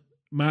whole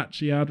match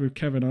he had with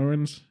Kevin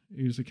Owens,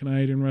 who's a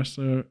Canadian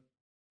wrestler,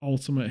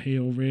 ultimate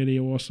heel, really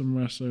awesome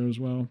wrestler as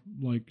well,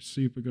 like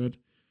super good.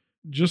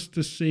 Just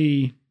to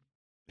see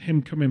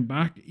him coming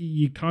back,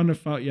 you kind of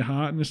felt your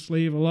heart in his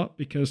sleeve a lot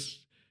because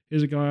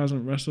here's a guy who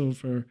hasn't wrestled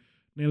for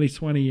nearly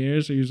 20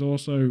 years. He's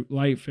also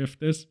late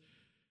 50s.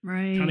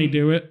 Right. Can he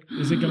do it?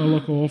 Is it going to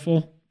look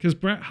awful? Because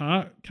Bret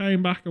Hart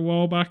came back a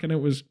while back and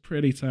it was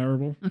pretty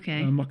terrible. Okay.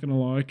 I'm not going to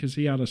lie, because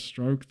he had a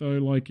stroke though.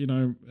 Like,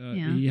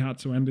 he had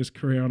to end his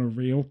career on a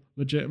real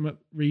legitimate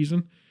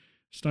reason.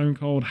 Stone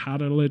Cold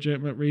had a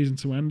legitimate reason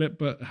to end it,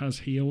 but has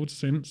healed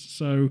since.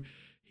 So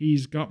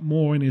he's got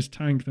more in his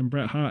tank than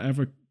Bret Hart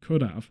ever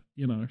could have,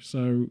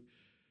 so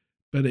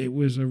But it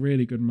was a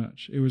really good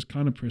match. It was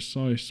kind of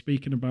precise.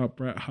 Speaking about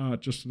Bret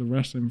Hart, just to the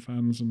wrestling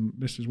fans, and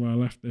this is where I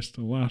left this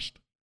to last,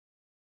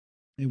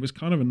 it was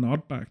kind of a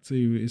nod back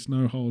to his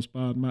no holds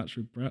barred match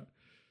with Bret,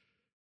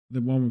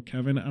 the one with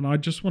Kevin. And I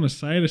just want to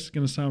say, this is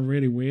going to sound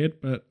really weird,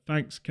 but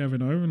thanks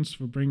Kevin Owens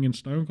for bringing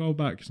Stone Cold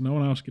back, because no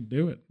one else could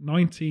do it.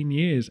 19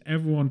 years,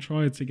 everyone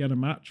tried to get a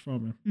match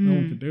from him. No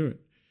one could do it.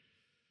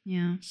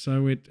 Yeah.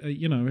 So it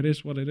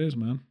is what it is,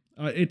 man.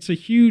 It's a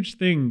huge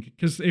thing,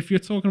 because if you're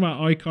talking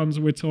about icons,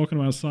 we're talking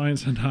about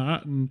science and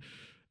art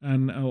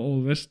and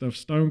all this stuff.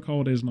 Stone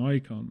Cold is an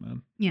icon,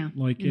 man. Yeah.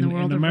 Like in the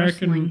world in of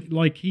American, wrestling.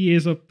 like he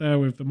is up there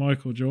with the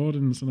Michael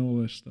Jordans and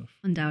all this stuff.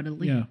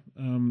 Undoubtedly. Yeah.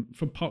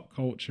 For pop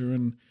culture,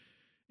 and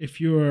if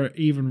you were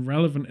even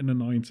relevant in the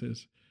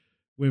 90s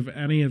with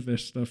any of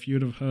this stuff,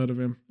 you'd have heard of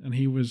him, and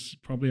he was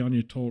probably on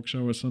your talk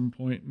show at some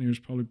point, and he was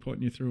probably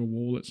putting you through a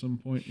wall at some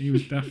point. He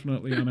was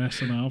definitely on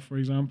SNL, for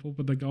example,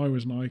 but the guy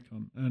was an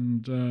icon,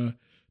 and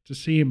to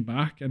see him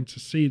back and to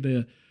see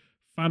the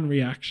fan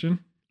reaction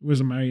was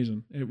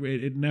amazing.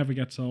 It never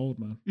gets old,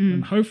 man.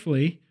 And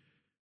hopefully,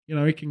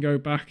 he can go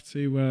back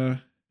to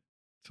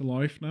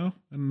life now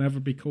and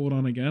never be called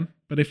on again.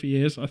 But if he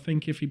is, I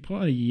think if he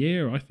put a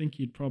year, I think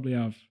he'd probably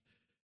have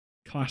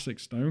classic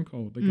Stone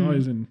Cold. The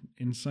guy's in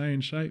insane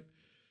shape.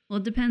 Well,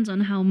 it depends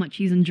on how much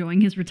he's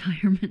enjoying his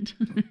retirement.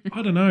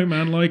 I don't know,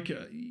 man. Like,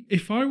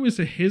 if I was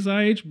at his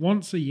age,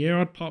 once a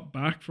year I'd pop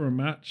back for a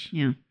match.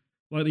 Yeah.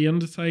 Like The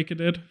Undertaker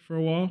did for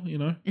a while,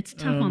 It's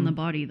tough on the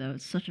body, though.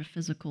 It's such a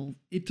physical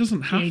It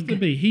doesn't have gig. to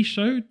be. He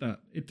showed that.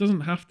 It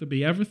doesn't have to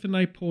be. Everything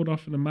they pulled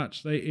off in the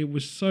match, it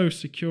was so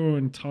secure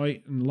and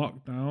tight and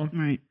locked down.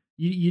 Right.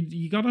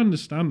 You got to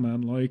understand,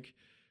 man. Like,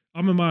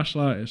 I'm a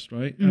martial artist,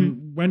 right?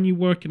 And when you're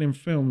working in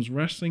films,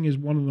 wrestling is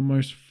one of the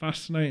most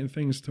fascinating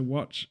things to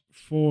watch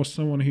for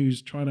someone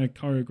who's trying to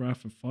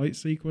choreograph a fight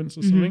sequence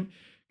or something,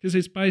 because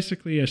it's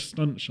basically a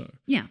stunt show.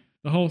 Yeah.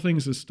 The whole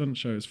thing's a stunt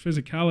show. It's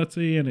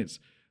physicality, and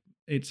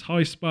it's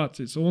high spots.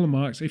 It's all the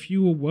marks. If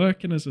you were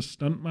working as a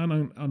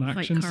stuntman on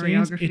action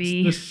scenes, it's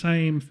the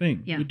same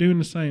thing. Yeah. You're doing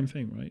the same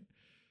thing, right?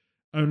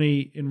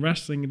 Only in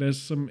wrestling,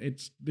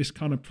 it's this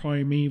kind of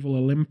primeval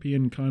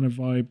Olympian kind of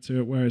vibe to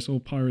it, where it's all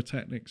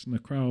pyrotechnics and the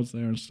crowds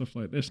there and stuff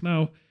like this.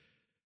 Now,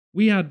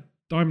 we had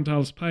Diamond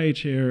Dallas Page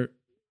here,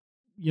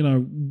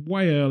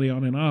 way early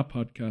on in our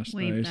podcast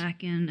Way days.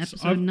 back in So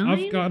episode 9.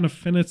 I've got an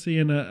affinity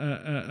and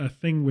a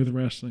thing with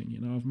wrestling.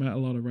 I've met a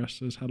lot of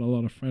wrestlers, had a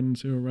lot of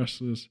friends who are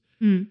wrestlers.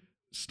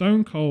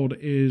 Stone Cold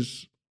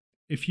is,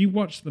 if you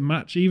watch the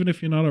match, even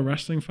if you're not a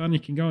wrestling fan, you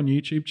can go on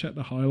YouTube, check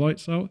the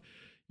highlights out.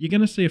 You're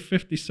going to see a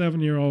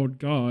 57-year-old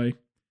guy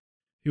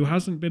who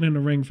hasn't been in a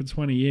ring for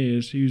 20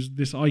 years, who's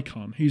this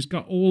icon, who's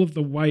got all of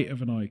the weight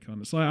of an icon.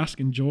 It's like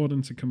asking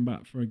Jordan to come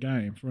back for a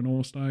game, for an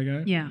all-star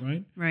game. Yeah.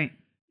 Right?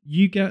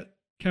 You get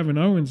Kevin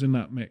Owens in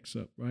that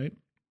mix-up, right?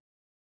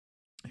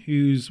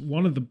 Who's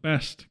one of the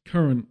best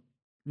current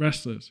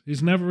wrestlers.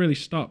 He's never really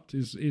stopped.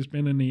 He's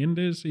been in the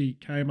Indies. He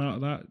came out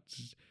of that.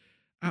 It's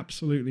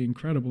absolutely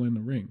incredible in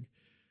the ring.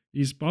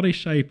 His body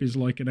shape is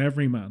like an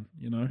everyman,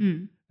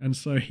 And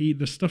so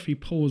the stuff he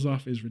pulls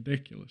off is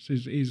ridiculous.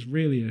 He's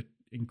really an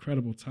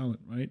incredible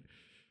talent, right?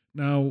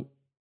 Now,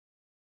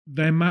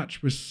 their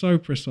match was so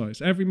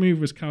precise. Every move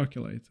was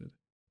calculated.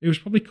 It was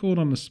probably called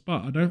on the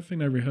spot. I don't think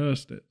they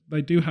rehearsed it.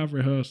 They do have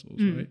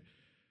rehearsals, right?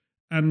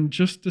 And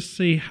just to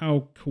see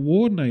how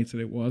coordinated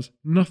it was,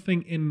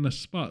 nothing in the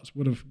spots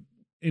would have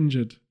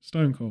injured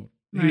Stone Cold.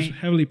 He was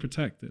heavily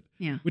protected.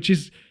 Yeah.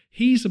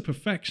 He's a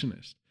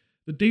perfectionist.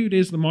 The dude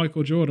is the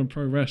Michael Jordan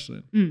pro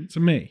wrestling, to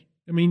me.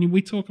 I mean,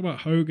 we talk about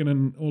Hogan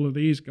and all of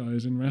these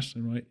guys in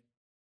wrestling, right?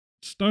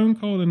 Stone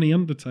Cold and The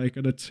Undertaker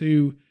are the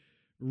two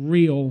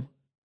real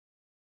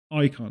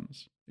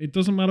icons. It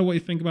doesn't matter what you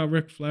think about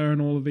Ric Flair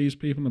and all of these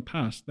people in the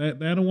past. They're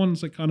the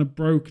ones that kind of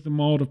broke the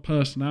mold of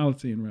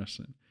personality in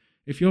wrestling.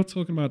 If you're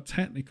talking about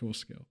technical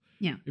skill,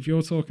 if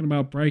you're talking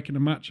about breaking a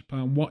match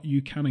apart and what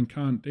you can and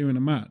can't do in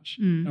a match,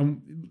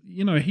 and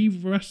he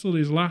wrestled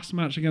his last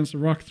match against The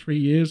Rock 3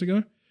 years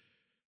ago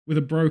with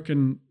a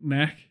broken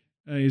neck.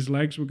 His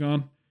legs were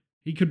gone.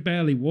 He could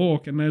barely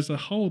walk, and there's a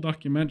whole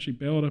documentary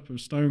build-up of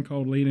Stone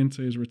Cold leading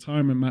to his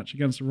retirement match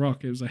against The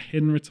Rock. It was a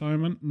hidden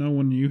retirement. No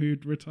one knew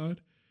who'd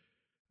retired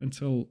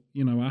until,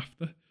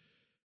 after.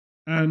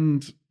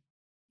 And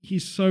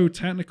he's so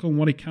technical in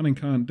what he can and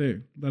can't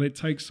do that it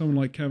takes someone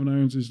like Kevin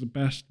Owens, who's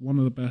one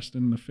of the best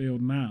in the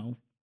field now,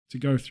 to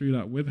go through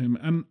that with him.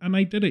 And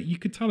they did it. You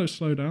could tell it was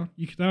slowed down.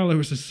 You could tell it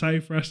was a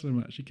safe wrestling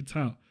match. You could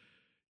tell.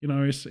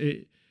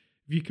 If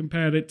you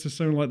compared it to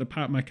something like the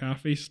Pat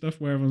McAfee stuff,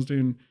 where everyone's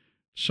doing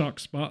shock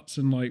spots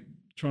and like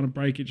trying to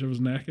break each other's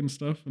neck and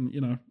stuff,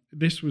 and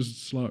this was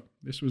slow.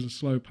 This was a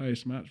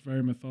slow-paced match,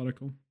 very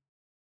methodical.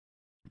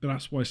 But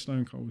that's why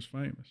Stone Cold was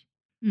famous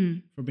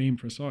for being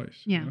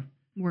precise. Yeah,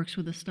 works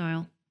with the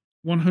style.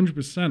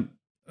 100%.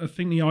 I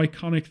think the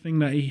iconic thing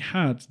that he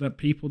had that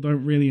people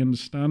don't really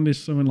understand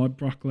is something like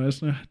Brock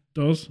Lesnar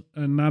does,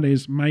 and that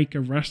is make a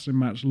wrestling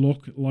match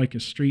look like a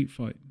street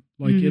fight.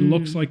 Like it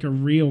looks like a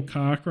real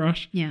car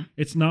crash. Yeah.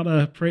 It's not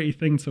a pretty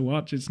thing to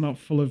watch. It's not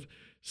full of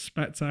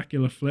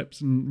spectacular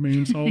flips and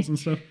moonsaults and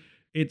stuff.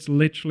 It's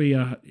literally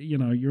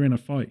you're in a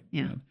fight.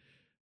 Yeah. Man.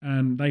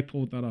 And they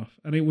pulled that off.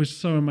 And it was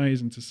so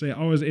amazing to see.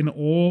 I was in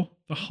awe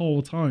the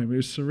whole time. It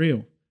was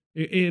surreal.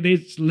 It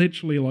is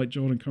literally like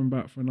Jordan coming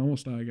back for an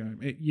All-Star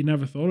game. You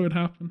never thought it would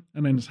happen,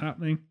 and then it's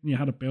happening. And you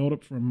had a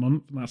build-up for a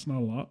month, and that's not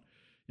a lot.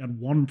 You had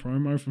one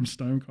promo from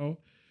Stone Cold.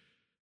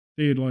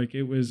 Dude, like,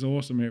 it was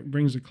awesome. It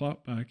brings the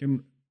clock back.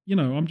 And,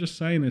 I'm just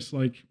saying this,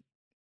 like,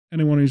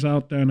 anyone who's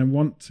out there and they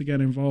want to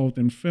get involved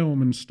in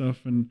film and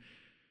stuff and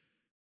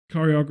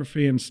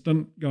choreography and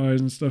stunt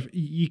guys and stuff,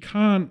 you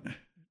can't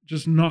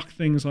just knock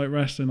things like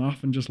wrestling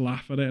off and just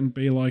laugh at it and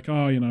be like,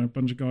 oh, a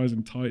bunch of guys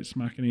in tights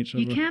smacking each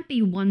other. You can't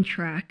be one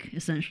track,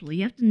 essentially.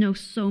 You have to know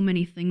so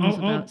many things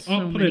about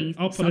so many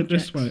I'll put it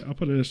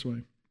this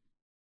way.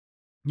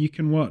 You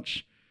can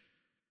watch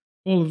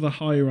all of the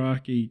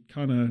hierarchy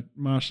kind of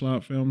martial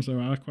art films,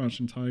 there are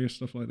Crouching Tiger,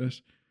 stuff like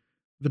this.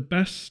 The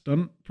best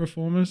stunt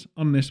performers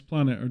on this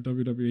planet are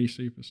WWE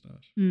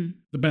superstars.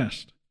 The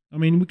best. I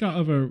mean, we got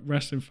other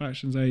wrestling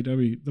factions,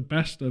 AEW. The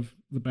best of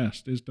the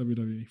best is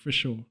WWE, for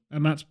sure.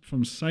 And that's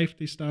from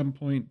safety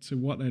standpoint to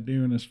what they're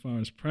doing as far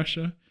as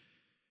pressure.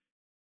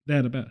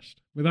 They're the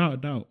best, without a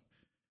doubt.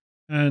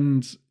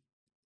 And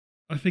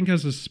I think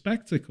as a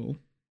spectacle,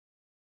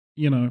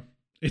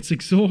 it's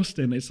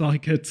exhausting. It's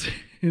like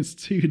it's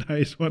 2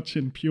 days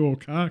watching pure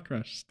car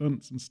crash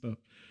stunts and stuff,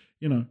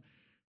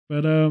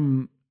 But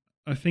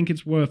I think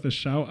it's worth a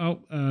shout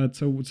out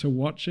to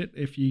watch it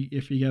if you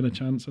get a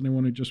chance.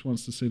 Anyone who just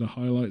wants to see the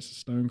highlights of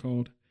Stone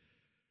Cold,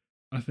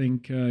 I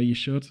think you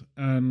should.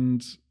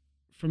 And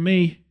for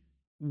me,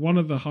 one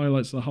of the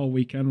highlights of the whole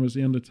weekend was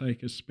the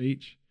Undertaker's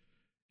speech.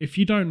 If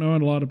you don't know a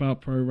lot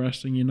about pro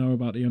wrestling, you know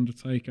about the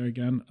Undertaker,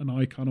 again, an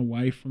icon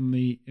away from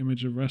the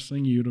image of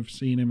wrestling. You'd have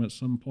seen him at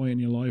some point in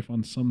your life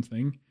on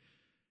something.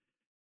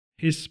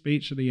 His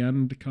speech at the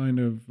end, kind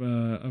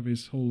of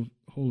his Hall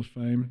of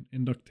Fame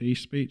inductee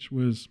speech,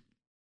 was,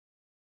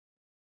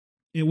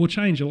 it will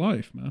change your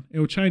life, man. It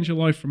will change your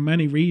life for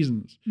many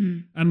reasons.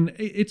 And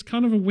it's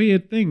kind of a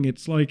weird thing.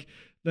 It's like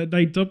that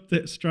they dubbed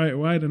it straight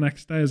away the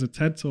next day as a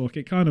TED Talk.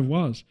 It kind of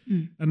was.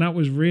 And that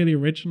was really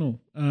original.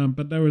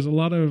 But there was a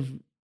lot of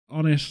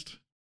honest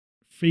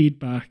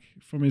feedback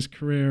from his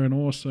career and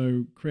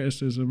also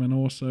criticism and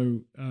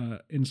also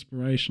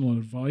inspirational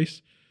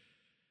advice.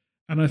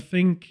 And I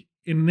think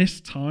in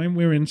this time,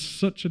 we're in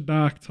such a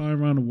dark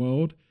time around the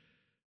world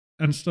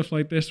and stuff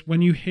like this.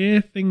 When you hear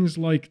things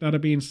like that are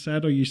being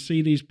said, or you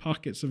see these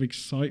pockets of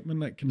excitement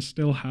that can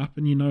still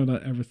happen, you know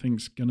that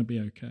everything's going to be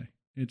okay.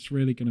 It's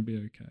really going to be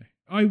okay.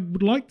 I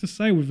would like to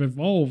say we've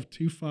evolved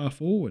too far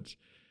forwards.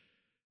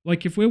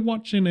 Like, if we're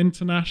watching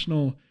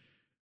international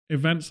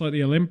events like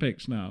the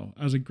Olympics now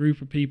as a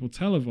group of people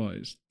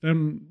televised,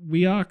 then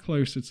we are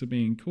closer to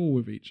being cool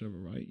with each other,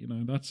 right?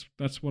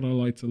 That's what I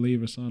like to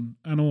leave us on.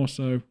 And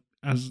also,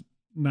 as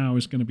now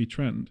is going to be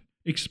trend,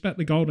 expect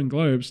the Golden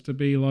Globes to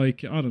be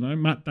like, I don't know,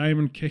 Matt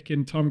Damon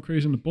kicking Tom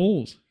Cruise in the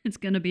balls. It's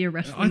going to be a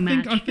wrestling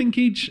match. I think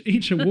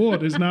each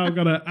award is now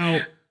going to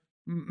out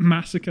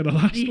massacre the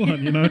last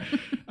one,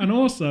 And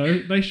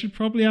also, they should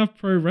probably have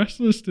pro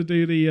wrestlers to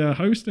do the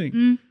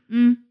hosting,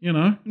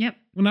 Yep.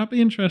 Wouldn't that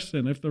be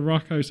interesting if The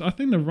Rock hosts? I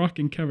think The Rock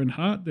and Kevin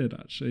Hart did,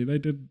 actually. They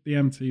did the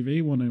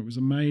MTV one. It was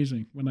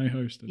amazing when they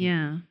hosted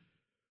Yeah. it.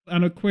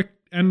 And a quick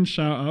end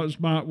shout out is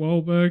Mark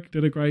Wahlberg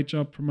did a great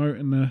job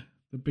promoting the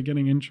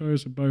beginning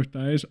intros of both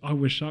days. I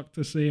was shocked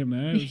to see him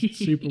there. It was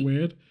super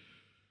weird.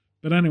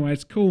 But anyway,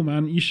 it's cool,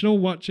 man. You should all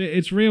watch it.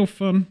 It's real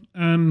fun.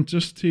 And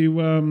just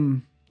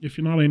to, if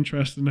you're not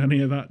interested in any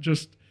of that,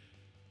 just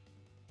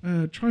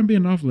try and be a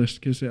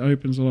novelist, because it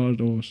opens a lot of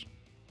doors.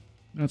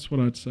 That's what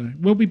I'd say.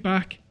 We'll be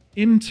back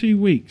in 2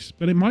 weeks,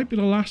 but it might be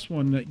the last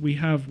one that we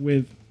have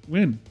with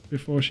Win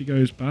before she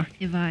goes back.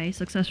 If I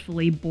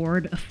successfully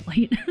board a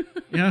flight.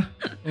 Yeah,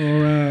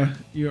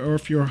 or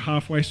if you're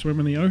halfway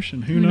swimming the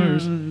ocean, who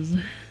knows?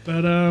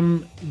 But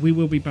we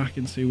will be back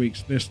in 2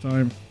 weeks this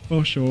time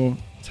for sure.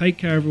 Take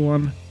care,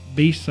 everyone.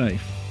 Be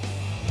safe.